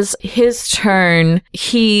is his turn.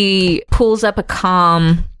 He pulls up a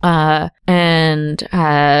comm and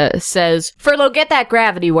says, "Furlough, get that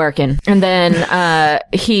gravity working." And then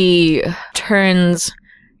he turns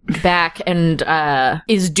back and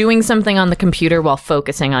is doing something on the computer while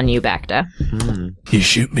focusing on you, Bacta. You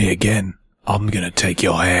shoot me again, I'm gonna take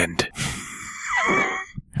your hand.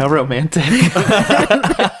 How romantic.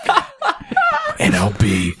 And I'll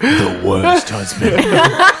be the worst husband.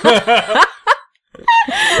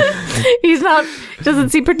 He's doesn't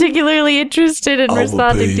seem particularly interested in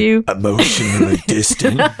responding to you. Emotionally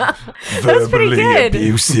distant, That's pretty verbally good.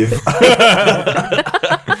 abusive.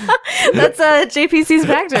 That's JPC's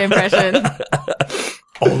Bacta impression.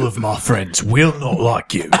 All of my friends will not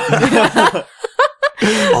like you.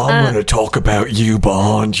 I'm going to talk about you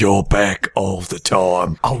behind your back all the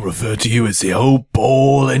time. I'll refer to you as the old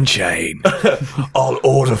ball and chain. I'll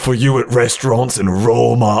order for you at restaurants and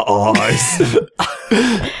roll my eyes.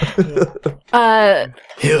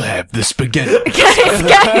 He'll have the spaghetti.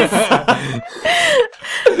 Guys.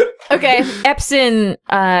 Okay, Epson,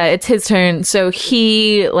 it's his turn. So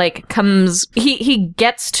he he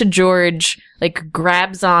gets to George, like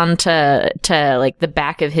grabs onto like the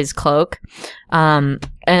back of his cloak, and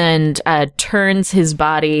turns his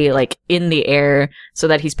body like in the air so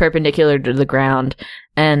that he's perpendicular to the ground,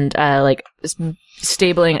 and like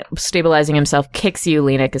stabilizing himself, kicks you,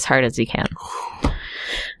 Lenik, as hard as he can.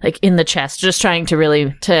 Like in the chest, just trying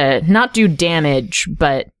to not do damage,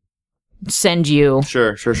 but send you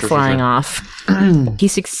flying off. He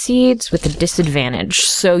succeeds with a disadvantage.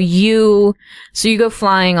 So you go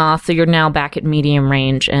flying off. So you're now back at medium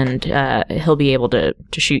range, and he'll be able to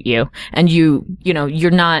shoot you. And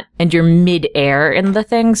you're not, and you're mid-air in the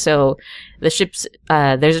thing. So the ship's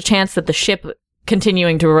there's a chance that the ship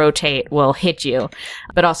continuing to rotate will hit you,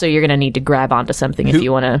 but also you're gonna need to grab onto something if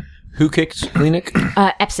you want to. Who kicked Lenik?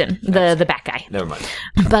 Epson, the back guy. Never mind.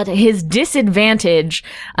 But his disadvantage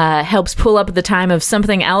helps pull up the time of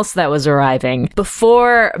something else that was arriving.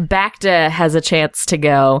 Before Bacta has a chance to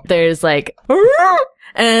go, there's like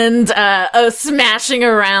and a smashing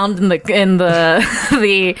around in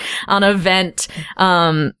the on a vent.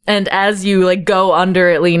 And as you like go under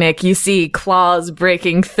it, Lenik, you see claws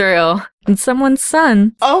breaking through, and someone's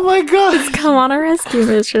son. Oh my god! Has come on a rescue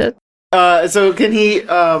mission. So can he,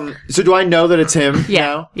 so do I know that it's him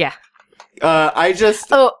now? Yeah. I just...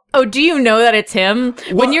 Oh, do you know that it's him?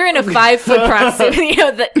 When you're in a 5-foot proximity, you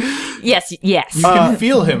know that... Yes. You can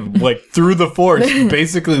feel him, like, through the force,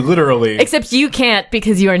 basically, literally. Except you can't,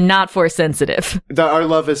 because you are not force sensitive. Our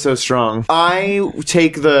love is so strong. I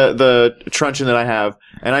take the truncheon that I have,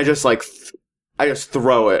 and I just, like, I just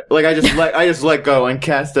throw it. Like, I just let go and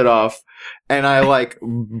cast it off. And I, like,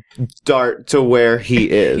 dart to where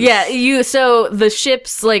he is. Yeah, so the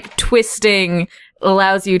ship's, like, twisting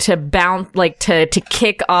allows you to bounce, like, to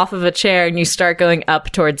kick off of a chair, and you start going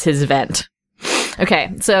up towards his vent.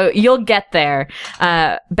 Okay, so you'll get there.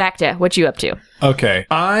 Bacta, what you up to? Okay,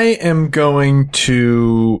 I am going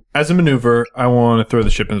to, as a maneuver, I want to throw the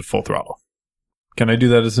ship into full throttle. Can I do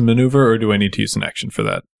that as a maneuver, or do I need to use an action for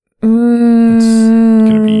that? It's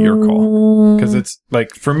going to be your call. Because it's,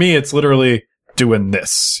 like, for me, it's literally doing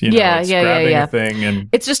this. You know, it's grabbing a thing and...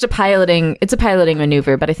 It's just a piloting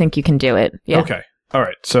maneuver, but I think you can do it. Yeah. Okay. All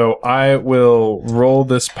right. So I will roll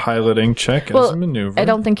this piloting check as a maneuver. I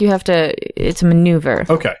don't think you have to... It's a maneuver.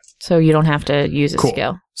 Okay. So you don't have to use a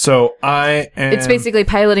skill. So I am... It's basically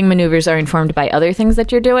piloting maneuvers are informed by other things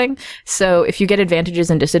that you're doing. So if you get advantages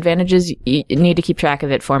and disadvantages, you need to keep track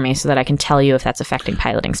of it for me so that I can tell you if that's affecting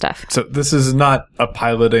piloting stuff. So this is not a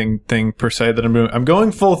piloting thing per se that I'm doing. I'm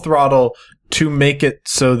going full throttle, to make it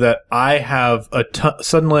so that I have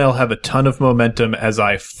suddenly I'll have a ton of momentum as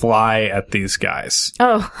I fly at these guys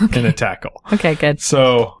Oh, in a tackle. okay, good.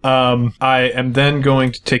 So, I am then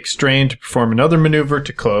going to take strain to perform another maneuver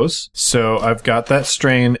to close. So I've got that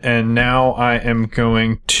strain, and now I am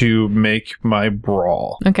going to make my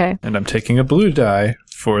brawl. Okay. And I'm taking a blue die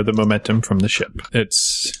for the momentum from the ship.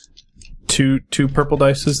 It's two purple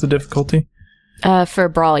dice is the difficulty? For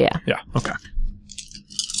brawl, yeah. Yeah, okay.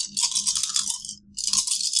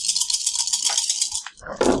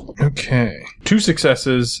 Okay. 2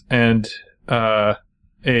 successes and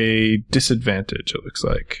a disadvantage, it looks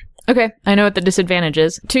like. Okay, I know what the disadvantage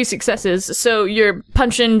is. 2 successes. So you're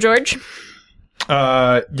punching George?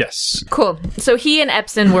 Yes. Cool. So he and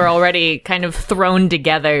Epson were already kind of thrown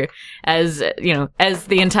together as, as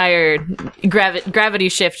the entire gravity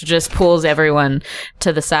shift just pulls everyone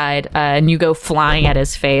to the side, and you go flying at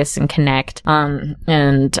his face and connect.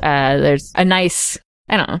 And there's a nice,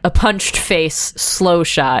 a punched face slow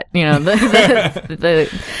shot, you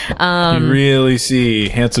really see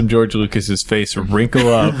handsome George Lucas's face wrinkle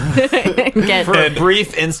up. For a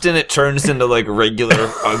brief instant, it turns into like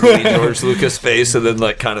regular ugly George Lucas face, and then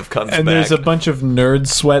like kind of comes and back. There's a bunch of nerd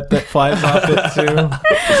sweat that flies off it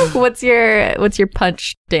too. What's your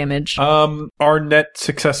punch damage? Are net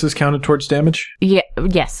successes counted towards damage? Yeah.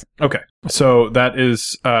 Yes. Okay. So that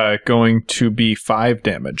is going to be 5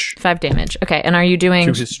 damage. 5 damage. Okay. And are you doing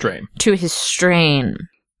to his strain? To his strain.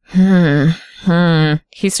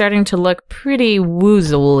 He's starting to look pretty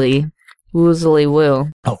woozly. Woozly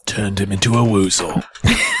woo. I've turned him into a woozle.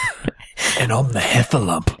 And I'm the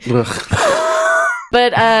heffalump.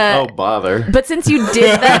 But oh bother. But since you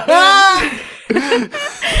did that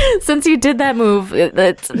since you did that move,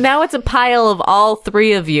 now it's a pile of all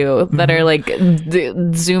 3 of you that are like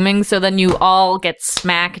zooming, so then you all get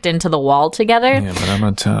smacked into the wall together. Yeah, but I'm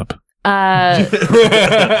on top.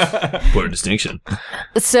 What a distinction.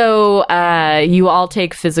 So you all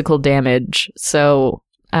take physical damage. So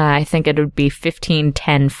I think it would be 15,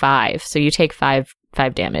 10, 5. So you take 5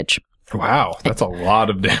 damage. Wow, that's a lot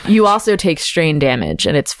of damage. You also take strain damage,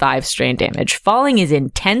 and it's 5 strain damage. Falling is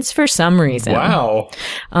intense for some reason. Wow.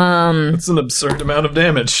 That's an absurd amount of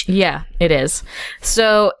damage. Yeah, it is.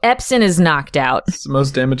 So Epson is knocked out. It's the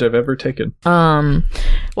most damage I've ever taken.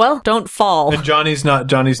 Well, don't fall. And Johnny's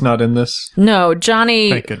not in this? No, Johnny...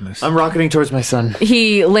 Thank goodness. I'm rocketing towards my son.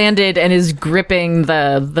 He landed and is gripping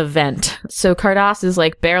the vent. So Cardass is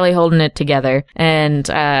like barely holding it together, and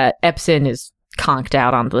Epson is conked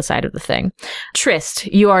out onto the side of the thing. Trist,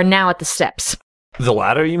 you are now at the steps. The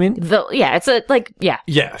ladder, you mean? It's a, yeah.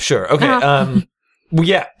 Yeah, sure. Okay.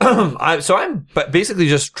 Yeah. So I'm basically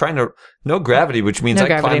just trying to, no gravity, which means No I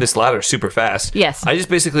gravity. climb this ladder super fast. Yes. I just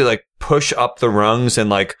basically like push up the rungs and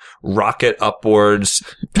like rocket upwards,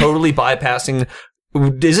 totally bypassing.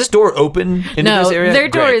 Is this door open into No, this area? their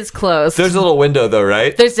door Great. is closed. There's a little window though,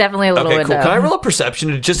 right? There's definitely a little Okay, window. cool. Can I roll a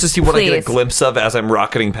perception just to see what I get a Please. glimpse of as I'm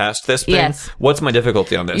rocketing past this thing? Yes. What's my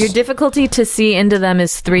difficulty on this? Your difficulty to see into them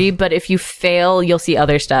is 3, but if you fail, you'll see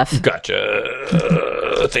other stuff.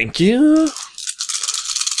 Gotcha. Thank you.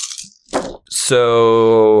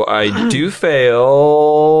 So I do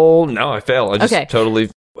fail. No, I fail. I just Okay. totally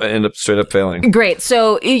end up straight up failing. Great.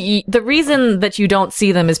 So the reason that you don't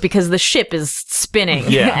see them is because the ship is spinning.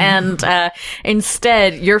 Yeah. And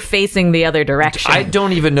instead, you're facing the other direction. I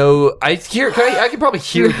don't even know. I can probably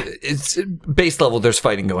hear. It's base level. There's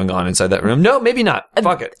fighting going on inside that room. No, maybe not.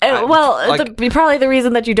 Fuck it. Probably the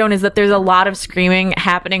reason that you don't is that there's a lot of screaming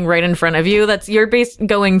happening right in front of you. That's your base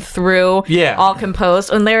going through. Yeah. All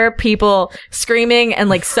composed, and there are people screaming and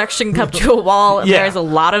like suction cupped to a wall. And Yeah. There's a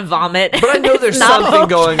lot of vomit. But I know there's It's not something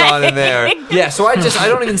going okay. on in there. Yeah, so I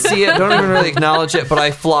don't even see it, don't even really acknowledge it, but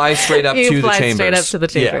I fly straight up You to the fly chambers. straight up to the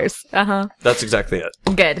chambers. Yeah, that's exactly it.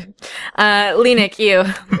 Good. Lenik, you.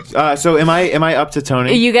 So am I up to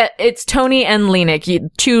Tony? You get it's Tony and Lenik.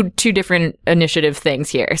 Two different initiative things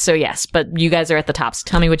here. So yes, but you guys are at the tops.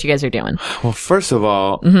 Tell me what you guys are doing. Well, first of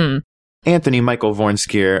all, Anthony Michael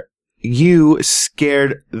Vornskier, you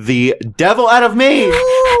scared the devil out of me.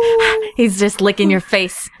 He's just licking your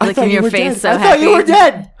face, I licking thought you your were face. dead. So I happy. thought you were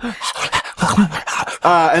dead.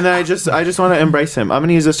 And then I just want to embrace him. I'm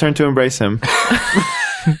gonna use this turn to embrace him.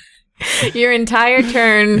 Your entire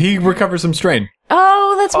turn. He recovers some strain.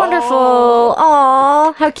 Oh, that's wonderful.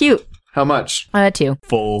 Aw, how cute. How much? 2.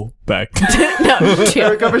 Full back. No, 2.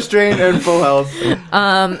 Recover strain and full health.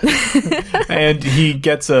 And he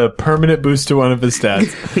gets a permanent boost to one of his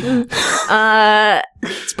stats.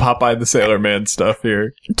 It's Popeye the Sailor Man stuff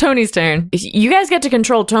here. Tony's turn. You guys get to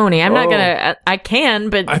control Tony. I'm not gonna. I can,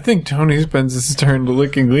 but I think Tony spends his turn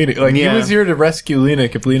licking Lenik. Like, he was here to rescue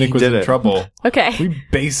Lenik if Lenik was in trouble. okay. We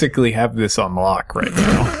basically have this on lock right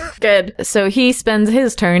now. Good. So he spends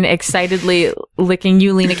his turn excitedly licking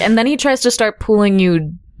you, Lenik, and then he tries to start pulling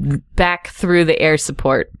you back through the air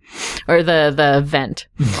support or the vent.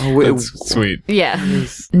 That's sweet. Yeah.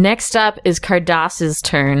 Next up is Cardas's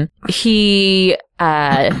turn. He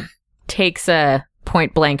takes a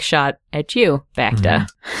point blank shot at you, Bacta.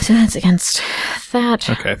 So that's against that.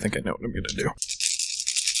 Okay, I think I know what I'm gonna do.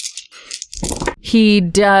 He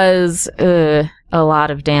does a lot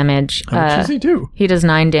of damage. How much does he do? He does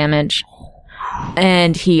 9 damage.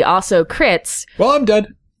 And he also crits. Well, I'm dead.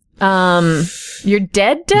 You're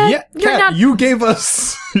dead? Yeah, You're Kat, not. you gave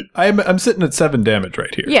us... I'm sitting at 7 damage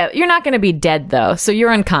right here. Yeah, you're not going to be dead though, so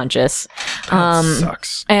you're unconscious. That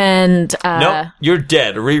sucks. And Nope, you're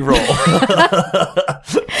dead. Reroll.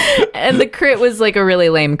 and the crit was like a really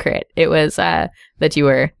lame crit. It was that you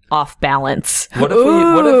were off balance. What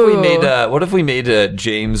if we made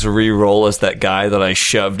James re-roll as that guy that I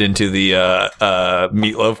shoved into the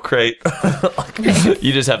meatloaf crate?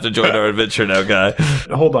 You just have to join our adventure now, guy.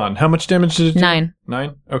 Hold on. How much damage did it do? 9.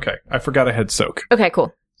 9? Okay. I forgot I had soak. Okay,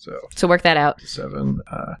 cool. So work that out. 7.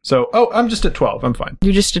 I'm just at 12. I'm fine.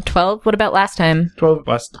 You're just at 12? What about last time? 12.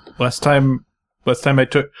 Last time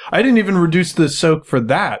I didn't even reduce the soak for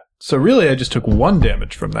that. So really, I just took 1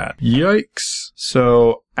 damage from that. Yikes.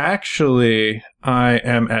 So actually, I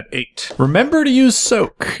am at 8. Remember to use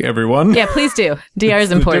soak, everyone. Yeah, please do. DR is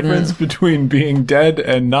The important. difference between being dead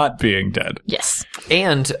and not being dead. Yes.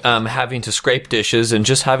 And having to scrape dishes and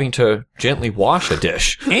just having to gently wash a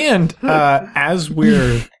dish. And as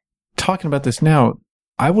we're talking about this now,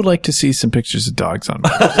 I would like to see some pictures of dogs on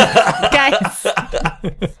Mars. Guys.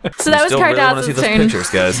 So that was Still really want to see Cardas's those turn. pictures,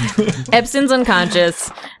 guys. Epson's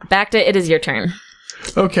unconscious. Bacta, it is your turn.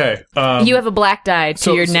 Okay. You have a black die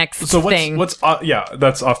to your next thing. What's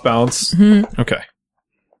that's off balance. Mm-hmm. Okay.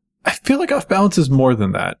 I feel like off balance is more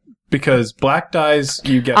than that because black dies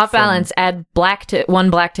you get Off from- balance, add 1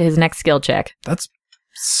 black to his next skill check. That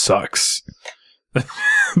sucks.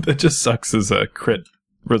 That just sucks as a crit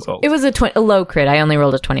result. It was a low crit. I only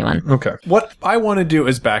rolled a 21. Okay. What I want to do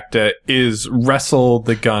as Bacta is wrestle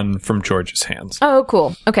the gun from George's hands. Oh,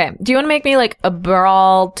 cool. Okay. Do you want to make me like a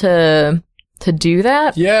brawl to do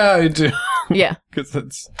that? Yeah, I do. Yeah. Because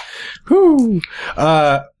it's... Whoo!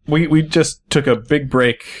 We just took a big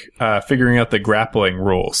break figuring out the grappling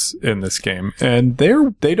rules in this game, and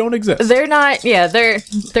they don't exist. They're not. Yeah, they're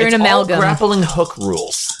an amalgam. All grappling hook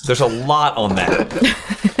rules. There's a lot on that.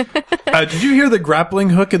 Did you hear the grappling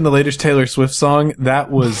hook in the latest Taylor Swift song?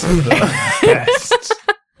 That was the best.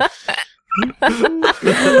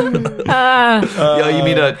 You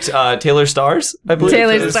mean Taylor Stars? I believe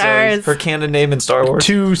Taylor is, Stars. her canon name in Star Wars.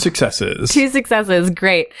 2 successes. 2 successes.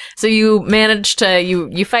 Great. So you managed to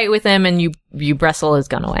you fight with him and you wrestle his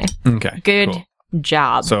gun away. Okay. Good cool.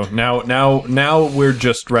 job. So now we're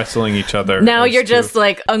just wrestling each other. Now as you're two. just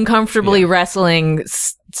like uncomfortably wrestling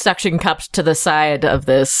suction cups to the side of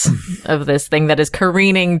this thing that is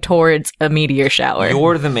careening towards a meteor shower.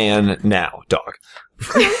 You're the man now, dog.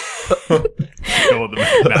 Go with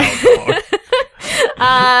the now, dog.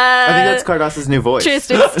 I think that's Cardas's new voice. Trist,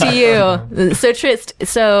 it's to you. So Trist,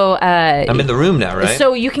 I'm in the room now, right?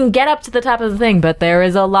 so you can get up to the top of the thing, but there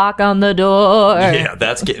is a lock on the door. Yeah,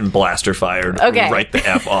 that's getting blaster fired Okay. right the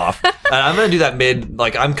F off. And I'm going to do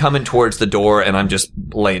that I'm coming towards the door and I'm just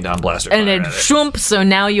laying down blaster fire And it at it. shoomp, so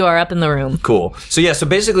now you are up in the room. Cool. So yeah, so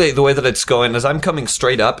basically the way that it's going is I'm coming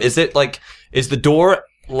straight up. Is the door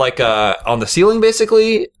on the ceiling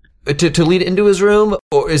basically to lead into his room,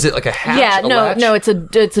 or is it like a hatch? Yeah, a latch? no, it's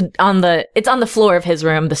on the floor of his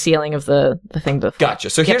room, the ceiling of the thing before.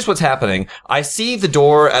 Gotcha. So here's what's happening. I see the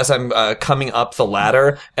door as I'm coming up the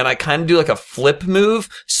ladder, and I kind of do like a flip move.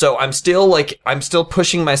 So I'm still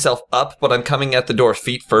pushing myself up, but I'm coming at the door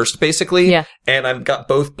feet first, basically. Yeah. And I've got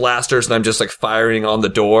both blasters, and I'm just like firing on the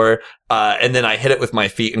door. And then I hit it with my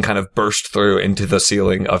feet and kind of burst through into the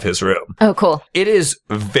ceiling of his room. Oh, cool. It is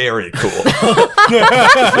very cool.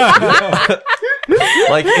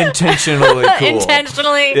 Like intentionally cool.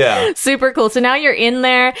 Intentionally Yeah. super cool. So now you're in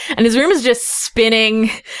there and his room is just spinning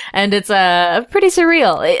and it's pretty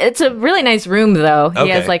surreal. It's a really nice room though. He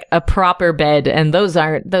Okay. has like a proper bed and those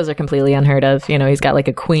are completely unheard of. You know, he's got like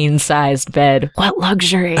a queen sized bed. What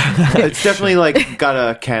luxury. It's definitely like got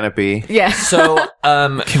a canopy. Yeah. So,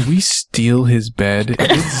 Can we steal his bed?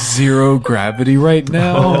 It's zero gravity right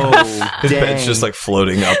now. his bed's just like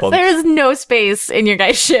floating up on. There is no space in your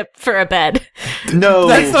guy's ship for a bed. No,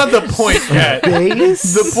 That's not the point yet.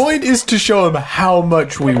 base. The point is to show him how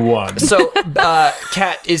much we won. So,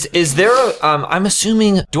 Kat, is there a, I'm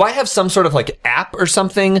assuming, do I have some sort of like app or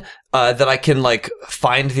something that I can like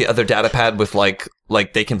find the other data pad with like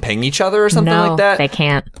they can ping each other or something No, like that? they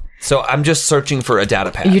can't. So I'm just searching for a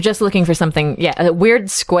data pad. You're just looking for something, a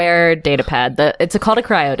weird square data pad. It's called a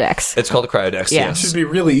cryodex. It's called a cryodex, Yeah. It yes. should be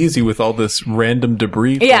really easy with all this random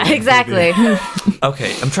debris. Yeah, from the exactly. movie.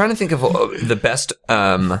 Okay, I'm trying to think of the best,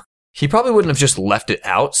 he probably wouldn't have just left it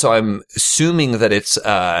out, so I'm assuming that it's,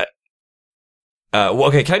 well,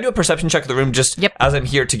 okay, can I do a perception check of the room just Yep. as I'm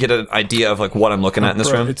here to get an idea of like what I'm looking at in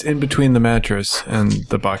this Right, room? it's in between the mattress and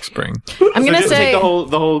the box spring. I'm going to Just say... take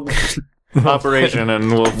the whole operation and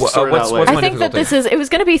we'll sort it what's- out what's later. I think that it was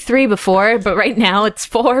going to be 3 before, but right now it's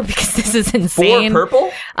 4 because this is insane. 4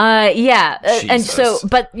 purple? Yeah. And so, Jesus.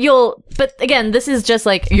 but again, this is just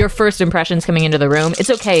like your first impressions coming into the room. It's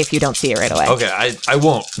okay if you don't see it right away. Okay, I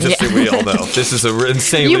won't. Just Yeah. be real though. This is a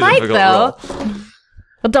insanely You might difficult though. roll.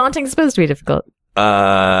 Well, daunting's supposed to be difficult.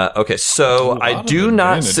 Okay, so A I lot do of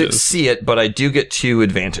not advantages. see it, but I do get 2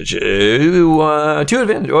 advantages. 2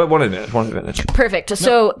 advantage. Oh, 1 advantage. 1 advantage. Perfect.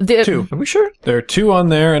 So the 2. Are we sure? There are 2 on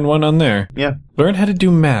there and 1 on there. Yeah. Learn how to do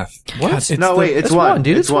math. What? God, it's No, the- wait, it's It's one. one,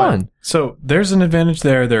 dude. It's one. So there's an advantage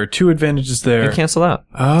there. There are 2 advantages You there. cancel out.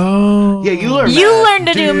 Oh. Yeah, you learn. you math. learn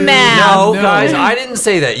to do Dude. math. No, no. guys, I didn't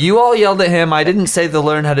say that. You all yelled at him. I didn't say to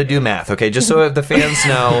learn how to do math, okay? Just so the fans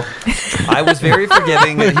know, I was very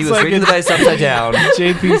forgiving. He was like reading the dice upside down.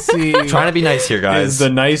 JPC Trying to be nice here, is guys. the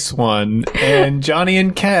nice one, and Johnny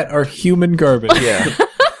and Kat are human garbage. Yeah.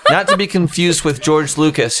 Not to be confused with George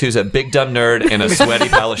Lucas, who's a big dumb nerd and a sweaty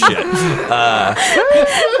pile of shit. I feel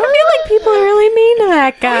like people are really mean to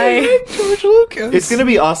that guy. George Lucas. It's gonna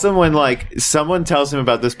be awesome when like someone tells him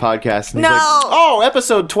about this podcast. And he's No. like, oh,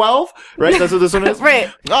 episode 12, right? That's what this one is. Right.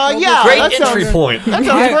 Yeah. Great that entry sounds, point. That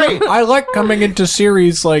sounds great. I like coming into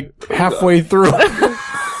series like halfway through.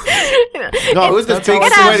 No, who's this big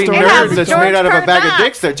has- sweaty it has nerd that's George made out of a bag of Carnot.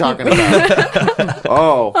 dicks they're talking about?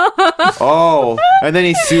 Oh. And then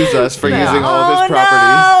he sues us for using all of his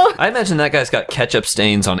properties. I imagine that guy's got ketchup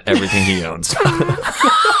stains on everything he owns.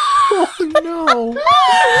 No.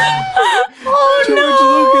 George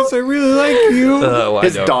Lucas, I really like you.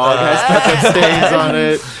 His dog has ketchup stains on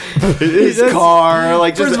it. His car,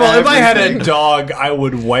 like just First of all, if I had everything. a dog, I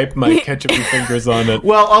would wipe my ketchupy fingers on it.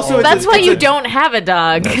 Well, also That's why it's you a, don't have a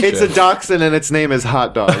dog. It's a dachshund and its name is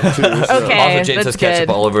Hot Dog too. So. Okay. Also, James that's has ketchup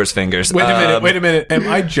good. all over his fingers. Wait a minute. Am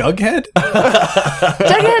I Jughead?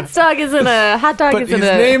 Jughead's dog isn't a hot dog. But isn't his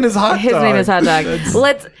name is Hot His Dog. name is Hot Dog.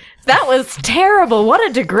 That was terrible. What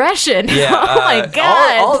a digression. Yeah, oh my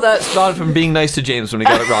god. All of that spawned from being nice to James when he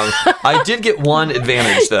got it wrong. I did get 1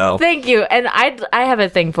 advantage though. Thank you. And I have a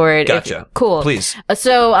thing for it. Gotcha. Cool. Please.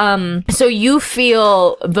 So you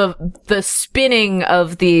feel the spinning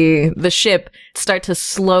of the ship start to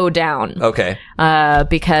slow down. Okay.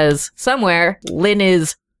 Because somewhere Lynn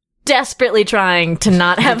is desperately trying to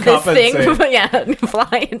not have this thing Compensate.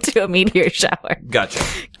 fly into a meteor shower. Gotcha.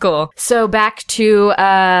 Cool. So back to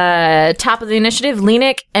top of the initiative,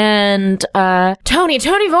 Lenik and Tony.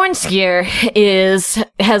 Tony Vornskier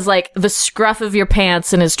has like the scruff of your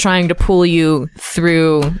pants and is trying to pull you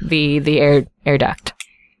through the air duct.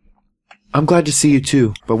 I'm glad to see you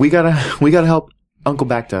too, but we gotta help Uncle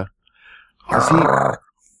Bacta. Is he?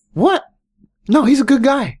 What? No, he's a good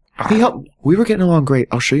guy. He helped. We were getting along great.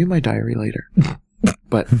 I'll show you my diary later.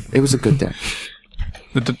 But it was a good day.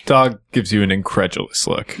 The dog gives you an incredulous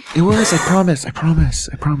look. It was. I promise.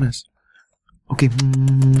 Okay.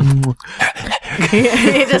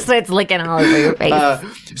 He just starts licking all over your face.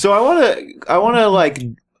 So I wanna like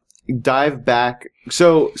dive back.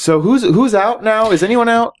 So who's out now? Is anyone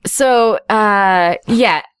out? So,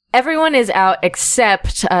 yeah, everyone is out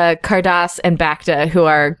except Cardass and Bacta, who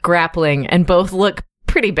are grappling and both look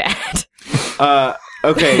pretty bad.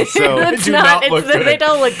 Okay. So It's do not. not It's, look good. they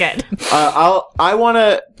don't look good. I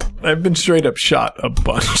wanna. I've been straight up shot a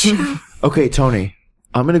bunch. Okay, Tony.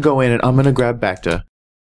 I'm gonna go in and I'm gonna grab Bacta,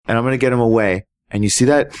 and I'm gonna get him away. And you see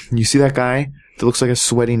that guy that looks like a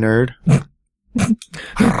sweaty nerd?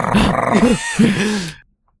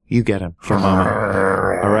 You get him for a moment.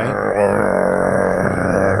 All right?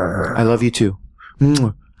 I love you too.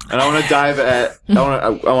 And I want to dive at.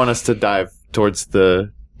 I want us to dive towards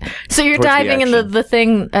the. So you're Towards the diving in action. the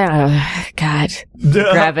thing. God,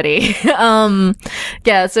 gravity.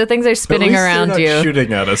 Yeah. So things are At spinning least they're around not you.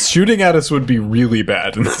 Shooting at us. Shooting at us would be really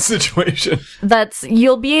bad in this situation.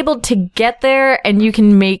 You'll be able to get there, and you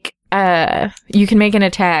can make an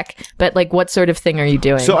attack. But like, what sort of thing are you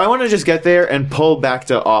doing? So I want to just get there and pull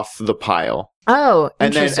Bacta off the pile, oh,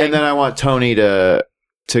 and interesting. then I want Tony to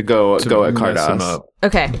go at Mess him Cardass. up.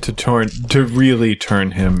 Okay. To really turn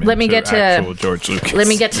him Let me into get to- actual George Lucas. Let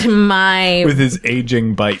me get to my. with his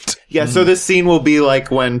aging bite. Yeah, so this scene will be like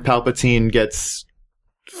when Palpatine gets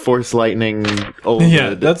Force Lightning over.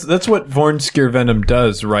 Yeah, that's what Vornskir Venom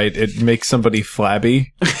does, right? It makes somebody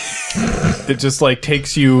flabby. It just like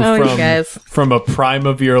takes you Oh, you guys. from a prime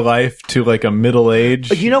of your life to like a middle age.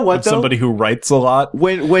 You know what, of though? Somebody who writes a lot.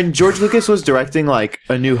 When George Lucas was directing like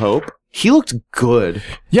A New Hope, he looked good.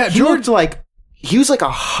 Yeah, He looked like he was like a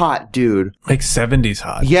hot dude. like 70s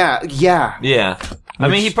hot. Yeah. Yeah. I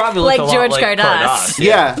mean, he probably looked Like a lot George like Cardass.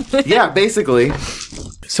 Yeah, basically.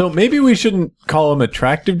 So maybe we shouldn't call him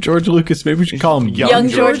attractive George Lucas. Maybe we should call him Young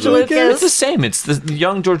George Lucas. It's the same. It's the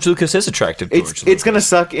young George Lucas is attractive. It's gonna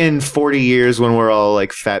suck in 40 years when we're all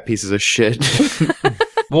like fat pieces of shit.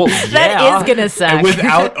 well, That is gonna suck. And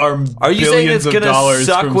without our Are you saying it's billions of gonna dollars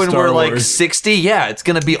suck from when Star we're like Wars. 60? Yeah, it's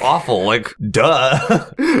gonna be awful. Like, duh.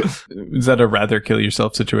 Is that a rather kill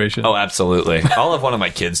yourself situation? Oh, absolutely. I'll have one of my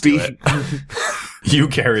kids do it. You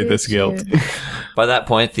carry this guilt. By that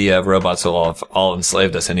point, the robots will have all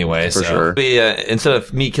enslaved us anyway. For so sure. Be, instead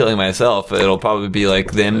of me killing myself, it'll probably be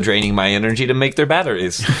like them draining my energy to make their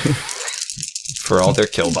batteries for all their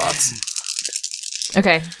killbots.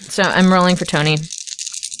 Okay, so I'm rolling for Tony.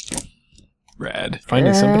 Rad.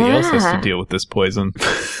 Finally, somebody else has to deal with this poison.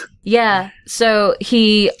 Yeah, so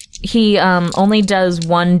he only does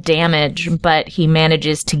 1 damage, but he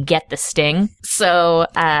manages to get the sting. So,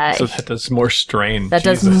 So that does more strain. that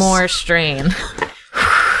does Jesus. more strain.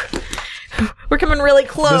 We're coming really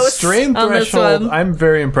close. The strain on this threshold, one. I'm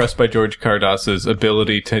very impressed by George Cardass's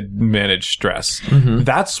ability to manage stress. Mm-hmm.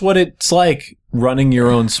 That's what it's like running your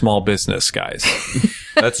own small business, guys.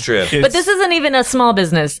 That's true. But this isn't even a small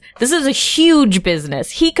business. This is a huge business.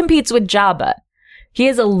 He competes with Jabba. He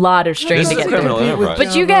has a lot of strain This to is a get criminal through. enterprise.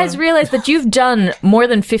 But you guys realize that you've done more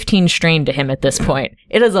than 15 strain to him at this point.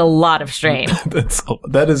 It is a lot of strain.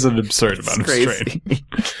 That is an absurd amount of strain.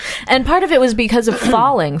 And part of it was because of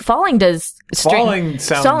falling. Falling does strain. Falling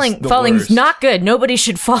sounds the Falling's worst. not good. Nobody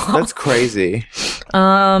should fall. That's crazy.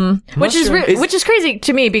 which is crazy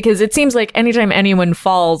to me because it seems like anytime anyone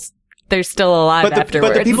falls, they're still alive afterwards.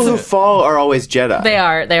 But the people who fall are always Jedi. They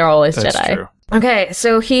are always That's Jedi. true. Okay,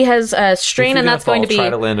 so he has strain, and that's going to be try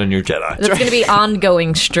to land on your Jedi. that's going to be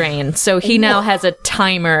ongoing strain. So he now has a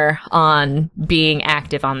timer on being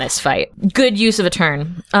active on this fight. Good use of a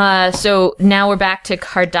turn. So now we're back to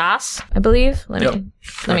Cardass, I believe. Let me.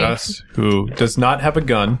 Cardass, who does not have a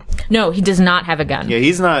gun. No, he does not have a gun. Yeah,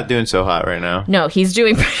 he's not doing so hot right now. No, he's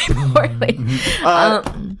doing pretty poorly.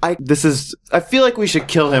 I feel like we should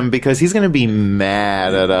kill him because he's going to be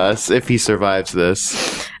mad at us if he survives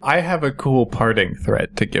this. I have a cool parting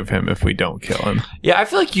threat to give him if we don't kill him. Yeah, I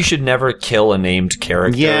feel like you should never kill a named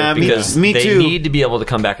character. Yeah, me- because me they too. need to be able to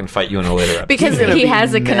come back and fight you in a later episode. Because gonna he be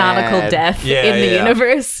has a canonical mad. death Yeah, in the yeah.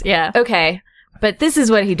 universe. Yeah. Okay. But this is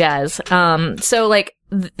what he does. So like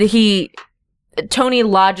Tony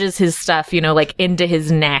lodges his stuff, like into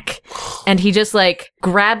his neck, and he just like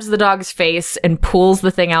grabs the dog's face and pulls the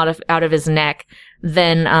thing out of his neck.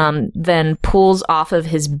 Then pulls off of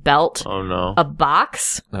his belt Oh no. a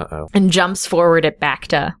box Uh-oh. and jumps forward at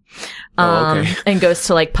Bacta, okay. and goes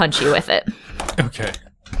to like punch you with it. Okay.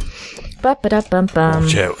 Ba-ba-da-bum-bum.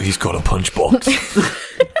 Joe, he's got a punch box.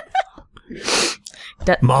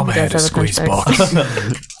 Mama He had a does have punch squeeze box.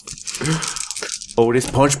 Oh, this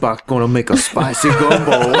punch box gonna make a spicy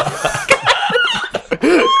gumbo.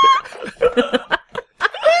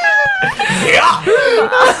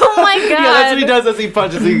 Oh my god! Yeah, that's what he does as he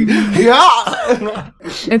punches. Yeah.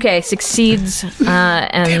 Okay, succeeds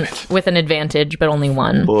and with an advantage, but only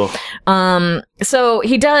 1. Ugh. So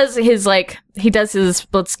he does his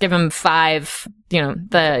let's give him 5, he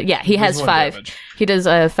has 1 5. damage. He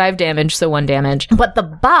does 5 damage, so 1 damage. But the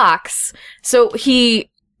box, so he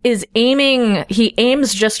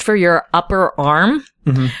aims just for your upper arm.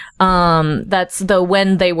 Mm-hmm. That's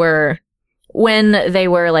when they were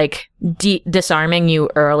like disarming you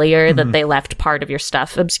earlier, that they left part of your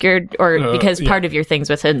stuff obscured, or because part of your things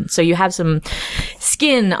was hidden. So you have some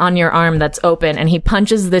skin on your arm that's open, and he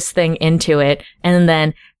punches this thing into it, and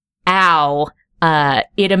then, ow,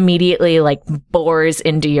 it immediately like bores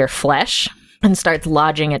into your flesh and starts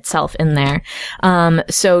lodging itself in there.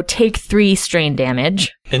 So take 3 strain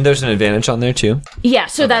damage. And there's an advantage on there too? Yeah,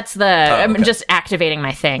 so that's the... I'm just activating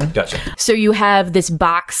my thing. Gotcha. So you have this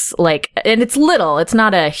box, like... And it's little. It's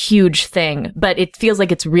not a huge thing, but it feels like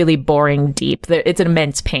it's really boring deep. It's an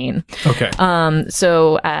immense pain. Okay.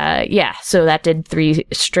 So that did 3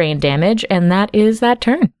 strain damage, and that is that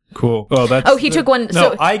turn. Cool. Oh, that's. Oh, he took one...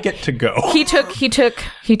 No, So I get to go. he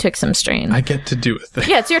took some strain. I get to do a thing.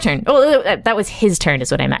 Yeah, it's your turn. Oh, that was his turn is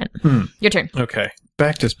what I meant. Your turn. Okay.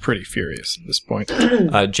 Bacta's pretty furious at this point.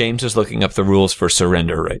 James is looking up the rules for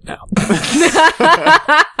surrender right now.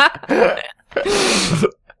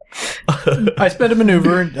 I spend a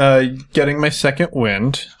maneuver getting my second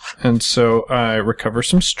wind, and so I recover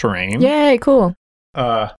some strain. Yay, cool.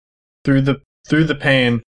 Through the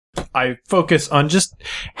pain, I focus on just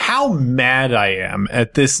how mad I am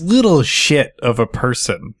at this little shit of a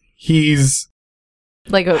person. He's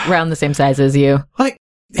Like around the same size as you like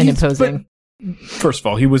and he's- imposing. but first of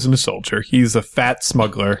all, he wasn't a soldier. He's a fat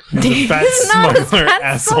smuggler. He's a fat He's not a smuggler fat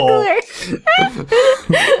asshole. smuggler.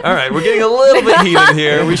 All right, we're getting a little bit heated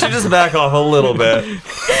here. We should just back off a little bit.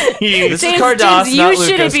 This is James, Cardass, James, not you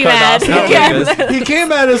shouldn't Lucas. be mad. Cardass, not Yeah. Lucas. He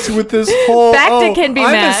came at us with this whole Bacta can be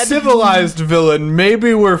I'm mad. a civilized villain,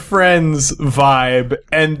 maybe we're friends vibe,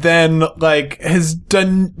 and then like has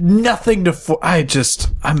done nothing to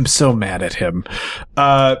I'm so mad at him.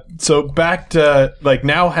 So Bacta like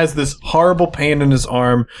now has this horrible pain in his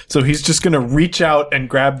arm, so he's just gonna reach out and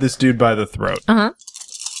grab this dude by the throat. Uh-huh.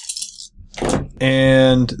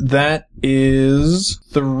 And that is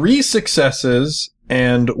 3 successes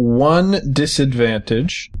and 1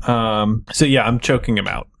 disadvantage. So yeah, I'm choking him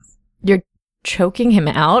out. You're choking him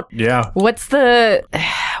out? Yeah. What are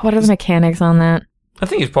the mechanics on that? I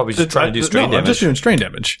think he's probably just trying to do strain I'm damage. just doing strain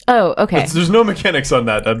damage. Oh, okay. There's no mechanics on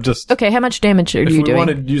that. I'm just Okay, how much damage are if you we doing? want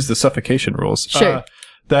to use the suffocation rules. Sure.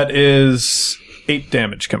 That is 8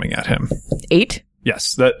 damage coming at him. 8?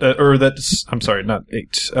 Yes, that's I'm sorry, not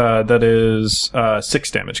 8. That is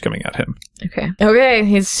 6 damage coming at him. Okay. Okay,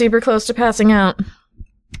 he's super close to passing out.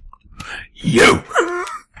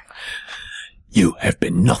 You have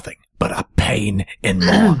been nothing but a pain in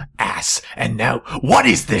my ass. And now, what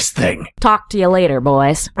is this thing? Talk to you later,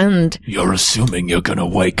 boys. And You're assuming you're gonna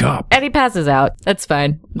wake up. he passes out. That's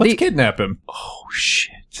fine. Let's kidnap him. Oh,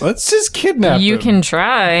 shit. Let's just kidnap him. You can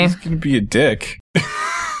try. He's gonna be a dick.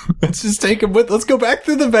 Let's just take him with. Let's go back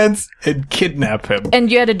through the vents and kidnap him.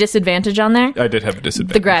 And you had a disadvantage on there? I did have a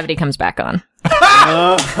disadvantage. The gravity comes back on.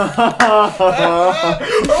 Are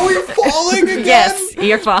we falling again? Yes,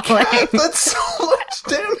 you're falling. That's so much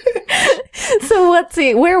damage. So let's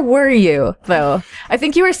see. Where were you, though? I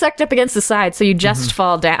think you were sucked up against the side, so you just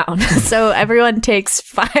fall down. So everyone takes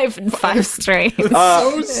 5 strain.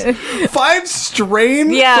 5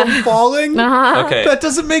 strain Yeah. from falling? Uh-huh. Okay. That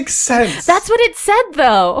doesn't make sense. That's what it said,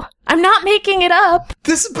 though. I'm not making it up.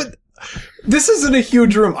 This isn't a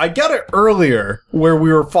huge room. I got it earlier where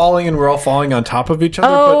we were falling and we're all falling on top of each other.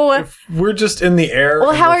 Oh. But if we're just in the air. Well,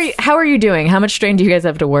 and how we're are you doing? How much strain do you guys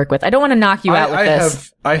have to work with? I don't want to knock you out with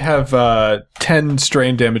this. I have 10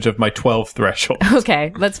 strain damage of my 12 threshold.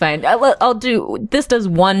 Okay, that's fine. I'll do. This does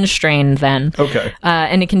 1 strain then. Okay.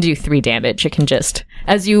 And it can do 3 damage. It can just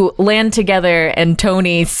as you land together and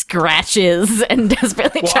Tony scratches and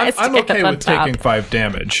desperately Well, tries I'm to get okay up on with top. taking 5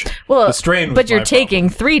 damage. Well, the strain was but you're my taking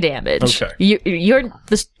 3 damage. Okay. You're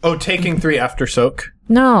the Oh, taking 3 after soak?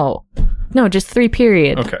 no, just 3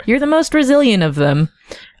 period. Okay. You're the most resilient of them.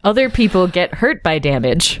 Other people get hurt by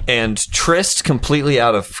damage. And Trist, completely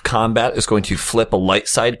out of combat, is going to flip a light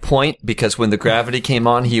side point because when the gravity came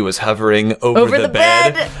on, he was hovering over the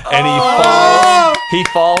bed, bed. and he falls. He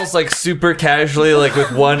falls like super casually, like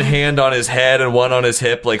with one hand on his head and one on his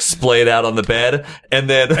hip, like splayed out on the bed, and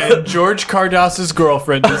then And George Cardass's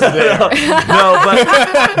girlfriend is there. no,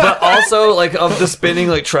 but also like of the spinning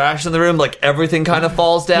like trash in the room, like everything kind of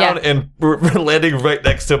falls down, Yeah. and we're landing right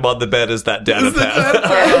next to him on the bed is that data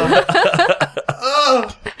pad.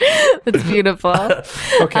 It's beautiful.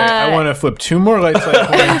 Okay, I want to flip 2 more light side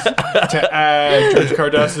points to add George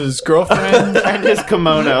Cardass's girlfriend And his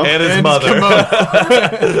kimono. And his and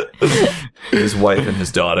mother, his wife, and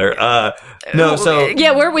his daughter. No, so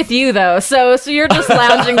Yeah, we're with you though. So you're just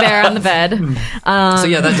lounging there on the bed. So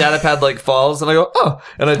yeah, that data pad like falls, and I go, oh,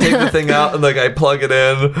 and I take the thing out, and like I plug it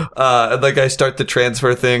in, and like I start the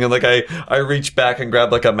transfer thing, and like I reach back and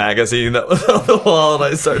grab like a magazine that was on the wall, and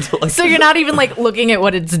I start to like. So you're not even like looking at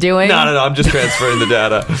what it's doing. No, I'm just transferring the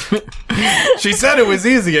data. She said it was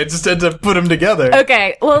easy. I just had to put them together.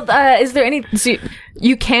 Okay. Well, is there any? So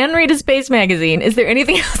You can read a space magazine. Is there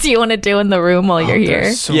anything else you want to do in the room while you're here?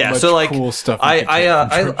 There's so Yeah, much so, like, cool stuff. I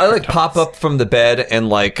like pop up from the bed and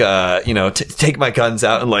like take my guns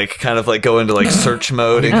out and like kind of like go into like search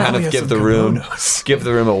mode and kind he of has give some the room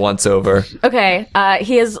kimonos. a once over. Okay.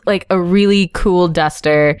 He has like a really cool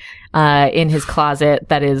duster in his closet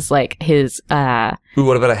that is like his Ooh,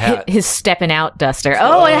 what about a hat? his stepping out duster.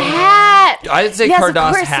 Oh, a hat. I'd say Yes, of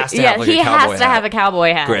Cardass course. has to yeah, have like he a cowboy has to hat. have a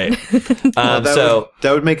cowboy hat. Great.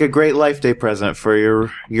 That would make a great Life Day present for your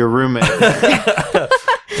roommate.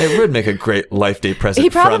 It would make a great Life Day present He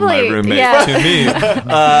from my probably- roommate yeah. to me.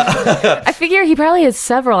 I figure he probably has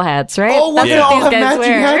several hats, right? Oh, That's we what all these have guys matching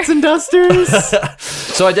wear. hats and dusters.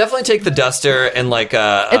 So I definitely take the duster and like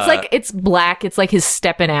It's like it's black. It's like his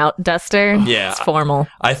stepping out duster. Yeah. It's formal.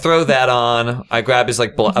 I throw that on. I grab his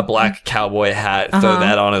like a black cowboy hat, throw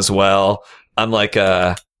that on as well. I'm like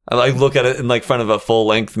I like look at it in like front of a full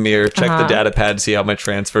length mirror, check the data pad, see how my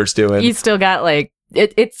transfer's doing. You still got like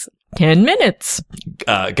it's 10 minutes.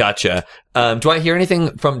 Gotcha. Do I hear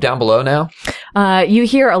anything from down below now? You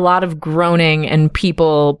hear a lot of groaning and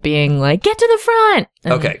people being like, "Get to the front."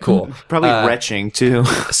 And Okay, cool. Probably retching too.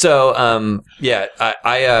 So,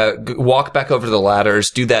 I walk back over to the ladders,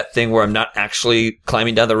 do that thing where I'm not actually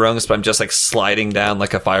climbing down the rungs, but I'm just like sliding down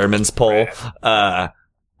like a fireman's pole, and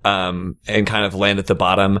kind of land at the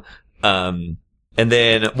bottom. And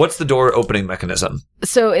then what's the door opening mechanism?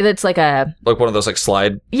 So it's like a Like one of those like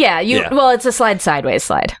slide? Yeah. well, it's a sideways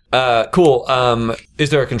slide. Cool. Is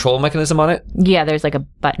there a control mechanism on it? Yeah, there's like a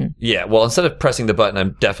button. Yeah. Well, instead of pressing the button,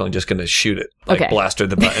 I'm definitely just going to shoot it. Like Okay. blaster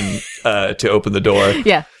the button, to open the door.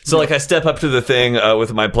 Yeah. So like I step up to the thing,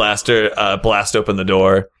 with my blaster, blast open the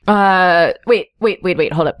door.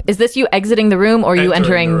 Wait, hold up. Is this you exiting the room or you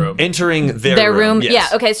entering the room. Entering their room? Yes.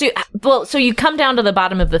 Yeah, okay. So you come down to the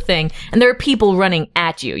bottom of the thing and there are people running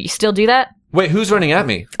at you. You still do that? Wait, who's running at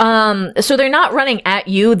me? So they're not running at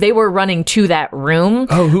you. They were running to that room.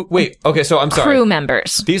 Oh, who? Wait. Okay, so I'm sorry. Crew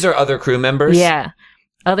members. These are other crew members? Yeah.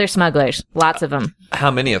 Other smugglers. Lots of them.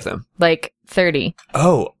 How many of them? Like 30.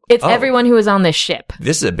 Oh. It's oh. everyone who is on this ship.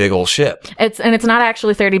 This is a big old ship. It's not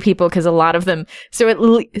actually 30 people because a lot of them.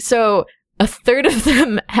 So a third of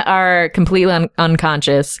them are completely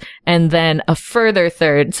unconscious, and then a further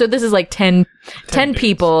third. So this is like 10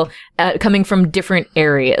 people coming from different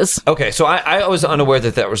areas. Okay, so I was unaware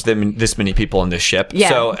that there was this many people on this ship. Yeah,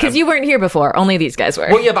 So, because you weren't here before. Only these guys were.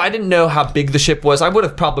 well, yeah, but I didn't know how big the ship was. I would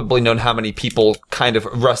have probably known how many people, kind of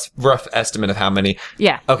rough estimate of how many.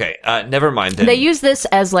 Yeah. Okay, never mind then. They use this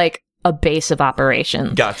as like a base of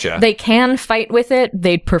operations. Gotcha. They can fight with it.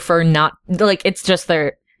 They'd prefer not. Like it's just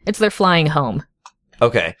their flying home.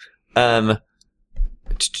 Okay. I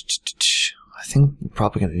think we're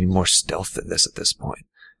probably going to need more stealth than this at this point.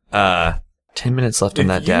 10 minutes left on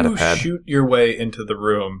that data pad. If you shoot your way into the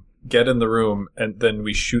room, get in the room, and then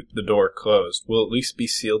we shoot the door closed, we'll at least be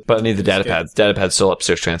sealed. But I need the data pad. The data pad's still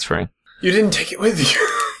upstairs transferring. You didn't take it with you.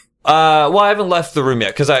 Well, I haven't left the room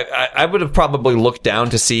yet, because I would have probably looked down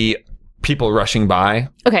to see people rushing by.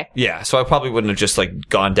 Okay. Yeah, so I probably wouldn't have just, like,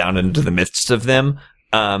 gone down into the midst of them.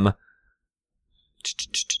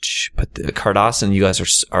 But the Cardass and you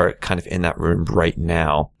guys are kind of in that room right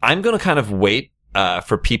now. I'm going to kind of wait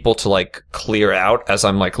for people to like clear out as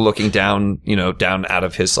I'm like looking down, down out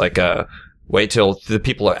of his like way till the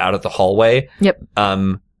people are out of the hallway. Yep.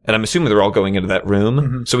 And I'm assuming they're all going into that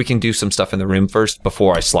room, so we can do some stuff in the room first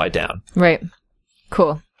before I slide down. Right.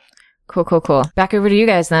 Cool. Back over to you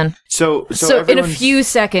guys then. So So in a everyone's- few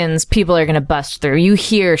seconds, people are going to bust through. You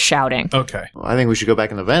hear shouting. Okay. I think we should go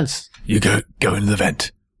back in the vents. You go into the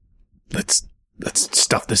vent. Let's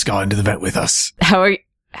stuff this guy into the vent with us. How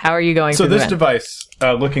are you going So through the this vent? device,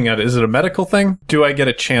 looking at it, is it a medical thing? Do I get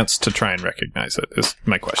a chance to try and recognize it? Is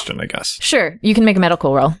my question, I guess. Sure, you can make a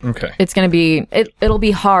medical roll. Okay. It's going to be it'll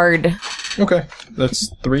be hard. Okay.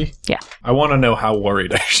 That's 3. Yeah. I want to know how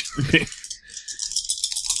worried I should be.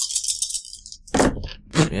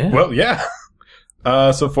 Yeah. Well, yeah.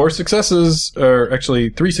 So 4 successes, or actually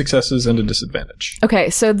 3 successes and a disadvantage. Okay,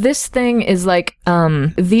 so this thing is like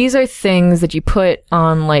these are things that you put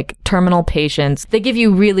on like terminal patients. They give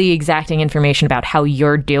you really exacting information about how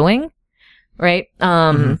you're doing, right?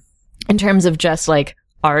 In terms of just like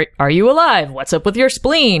are you alive? What's up with your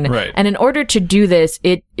spleen? Right. And in order to do this,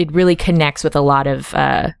 it really connects with a lot of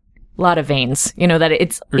veins. You know that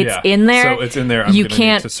it's Yeah. in there. So it's in there. I'm You gonna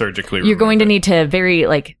can't- need to surgically You're going to remove need to very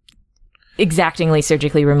like exactingly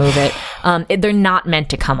surgically remove it. They're not meant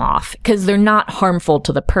to come off because they're not harmful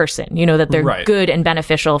to the person. You know, that they're Right. good and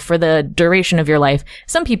beneficial for the duration of your life.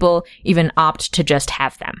 Some people even opt to just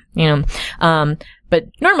have them, you know. But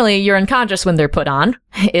normally you're unconscious when they're put on.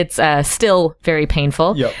 It's still very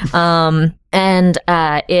painful. Yep. And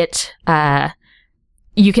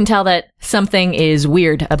you can tell that something is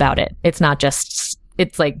weird about it. It's not just,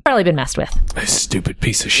 it's like probably been messed with. This stupid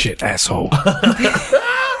piece of shit asshole.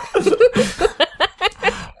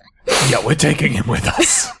 Yeah, we're taking him with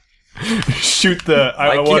us. Shoot the.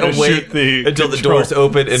 I I want to can't wait shoot the until the control. doors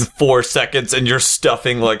open in 4 seconds and you're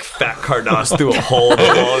stuffing like fat Cardass through a hole in the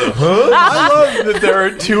wall. I love that there are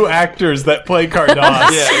 2 actors that play Cardass.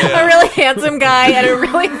 Yeah. A really handsome guy and a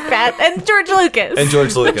really fat, and George Lucas. And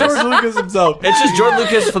George Lucas. George Lucas himself. It's just George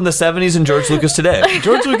Lucas from the 70s and George Lucas today.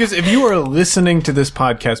 George Lucas, if you are listening to this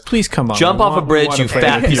podcast, please come on. Jump We off a want- we bridge, wanna you play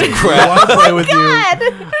fat with piece you. of crap. I want to play with you. God.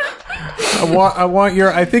 I want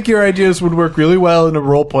your. I think your ideas would work really well in a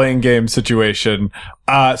role playing game situation.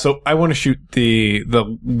 So I want to shoot the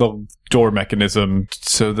door mechanism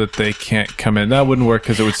so that they can't come in. That wouldn't work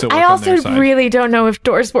because it would still work I on also their side. really don't know if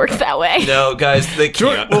doors work that way. No, guys, they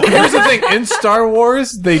can't. Well, here's the thing: in Star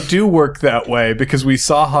Wars, they do work that way because we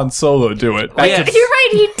saw Han Solo do it. Oh, yes. You're right,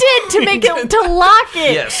 he did to make it, to lock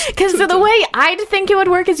it. Yes. Because the way I'd think it would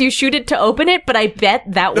work is you shoot it to open it, but I bet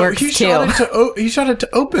that No, works he too. he shot it to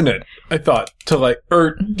open it. I thought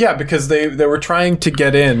because they were trying to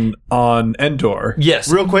get in on Endor.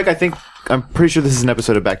 Yes. Real quick, I'm pretty sure this is an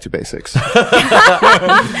episode of Back to Basics.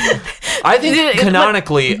 I think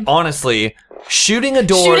canonically, honestly, shooting a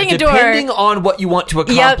door, Shooting a door- depending on what you want to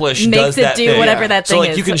accomplish, makes does it that do thing. whatever that So, thing like,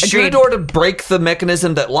 is. you can shoot a Agreed. door to break the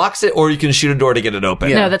mechanism that locks it, or you can shoot a door to get it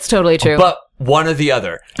open. No, that's totally true. But one or the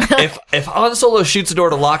other. If Han Solo shoots a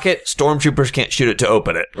door to lock it, stormtroopers can't shoot it to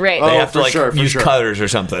open it. Right. They Oh, have to for use sure. cutters or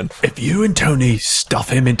something. If you and Tony stuff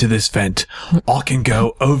him into this vent, I can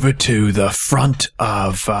go over to the front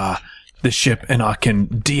of the ship and I can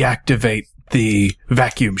deactivate the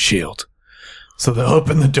vacuum shield. So they'll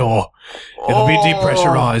open the door, it'll be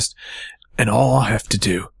depressurized, and all I have to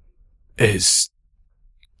do is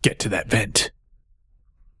get to that vent.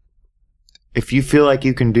 If you feel like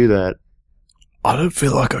you can do that, I don't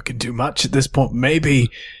feel like I can do much at this point. Maybe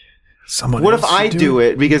someone what else if I should do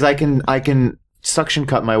it because I can suction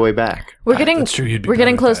cut my way back? We're getting that's true, you'd be we're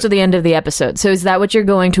getting better with close to that. the end of the episode. So is that what you're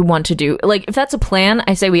going to want to do? Like, if that's a plan,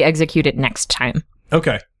 I say we execute it next time.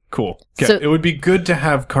 Okay, cool. Yeah, So- it would be good to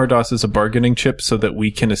have Cardass as a bargaining chip so that we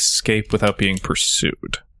can escape without being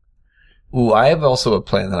pursued. Ooh, I have also a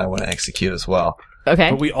plan that I want to execute as well.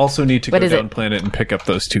 Okay. But we also need to What go is it? down planet and pick up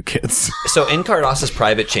those 2 kids. So in Cardass's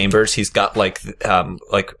private chambers, he's got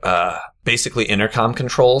basically intercom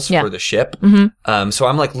controls Yeah. for the ship. Mm-hmm. So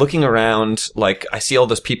I'm like looking around, like I see all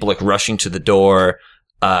those people like rushing to the door.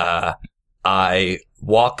 I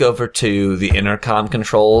walk over to the intercom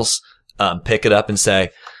controls, pick it up and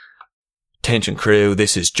say, "Attention crew,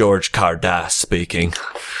 this is George Cardass speaking.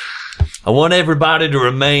 I want everybody to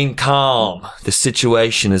remain calm. The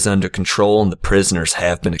situation is under control and the prisoners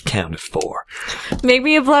have been accounted for." Make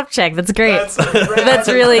me a bluff check. That's great. That's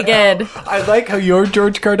really good. I like how your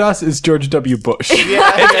George Cardass is George W. Bush.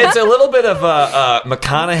 It's a little bit of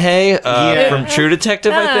McConaughey from True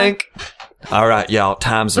Detective, I think. All right, y'all.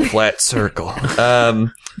 Time's a flat circle.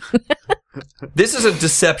 This is a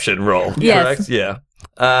deception roll, Yes. correct? Yeah.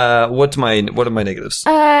 What are my negatives?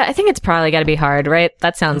 I think it's probably got to be hard, right?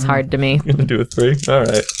 That sounds hard to me. I'm gonna do a 3. All right.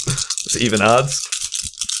 It's even odds.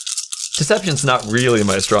 Deception's not really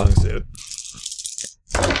my strong suit.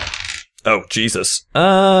 Oh, Jesus.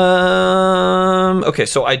 Okay,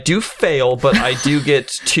 so I do fail, but I do get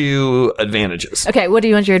 2 advantages. Okay, what do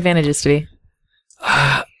you want your advantages to be?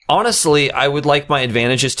 Honestly, I would like my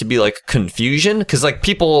advantages to be like confusion, because like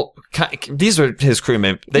people, these are his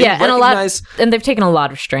crewmen. They yeah, recognize, and they've taken a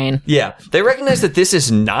lot of strain. yeah, they recognize that this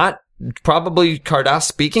is not probably Cardass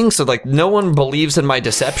speaking, so like no one believes in my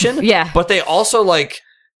deception. Yeah. but they also like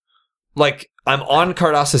I'm on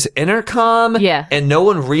Cardass's intercom, Yeah. and no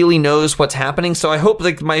one really knows what's happening. So I hope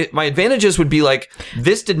like my advantages would be like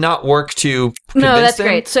this did not work to convince No, that's them,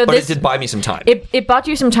 great. So but this- it did buy me some time. It bought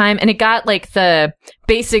you some time, and it got like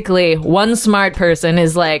basically one smart person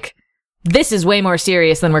is like, this is way more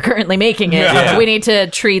serious than we're currently making it. Yeah. We need to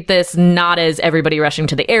treat this not as everybody rushing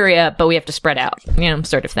to the area, but we have to spread out,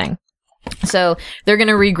 sort of thing. So they're going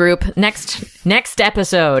to regroup next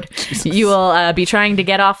episode. You will be trying to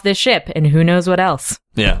get off this ship, and who knows what else.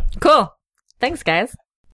 Yeah. Cool. Thanks, guys.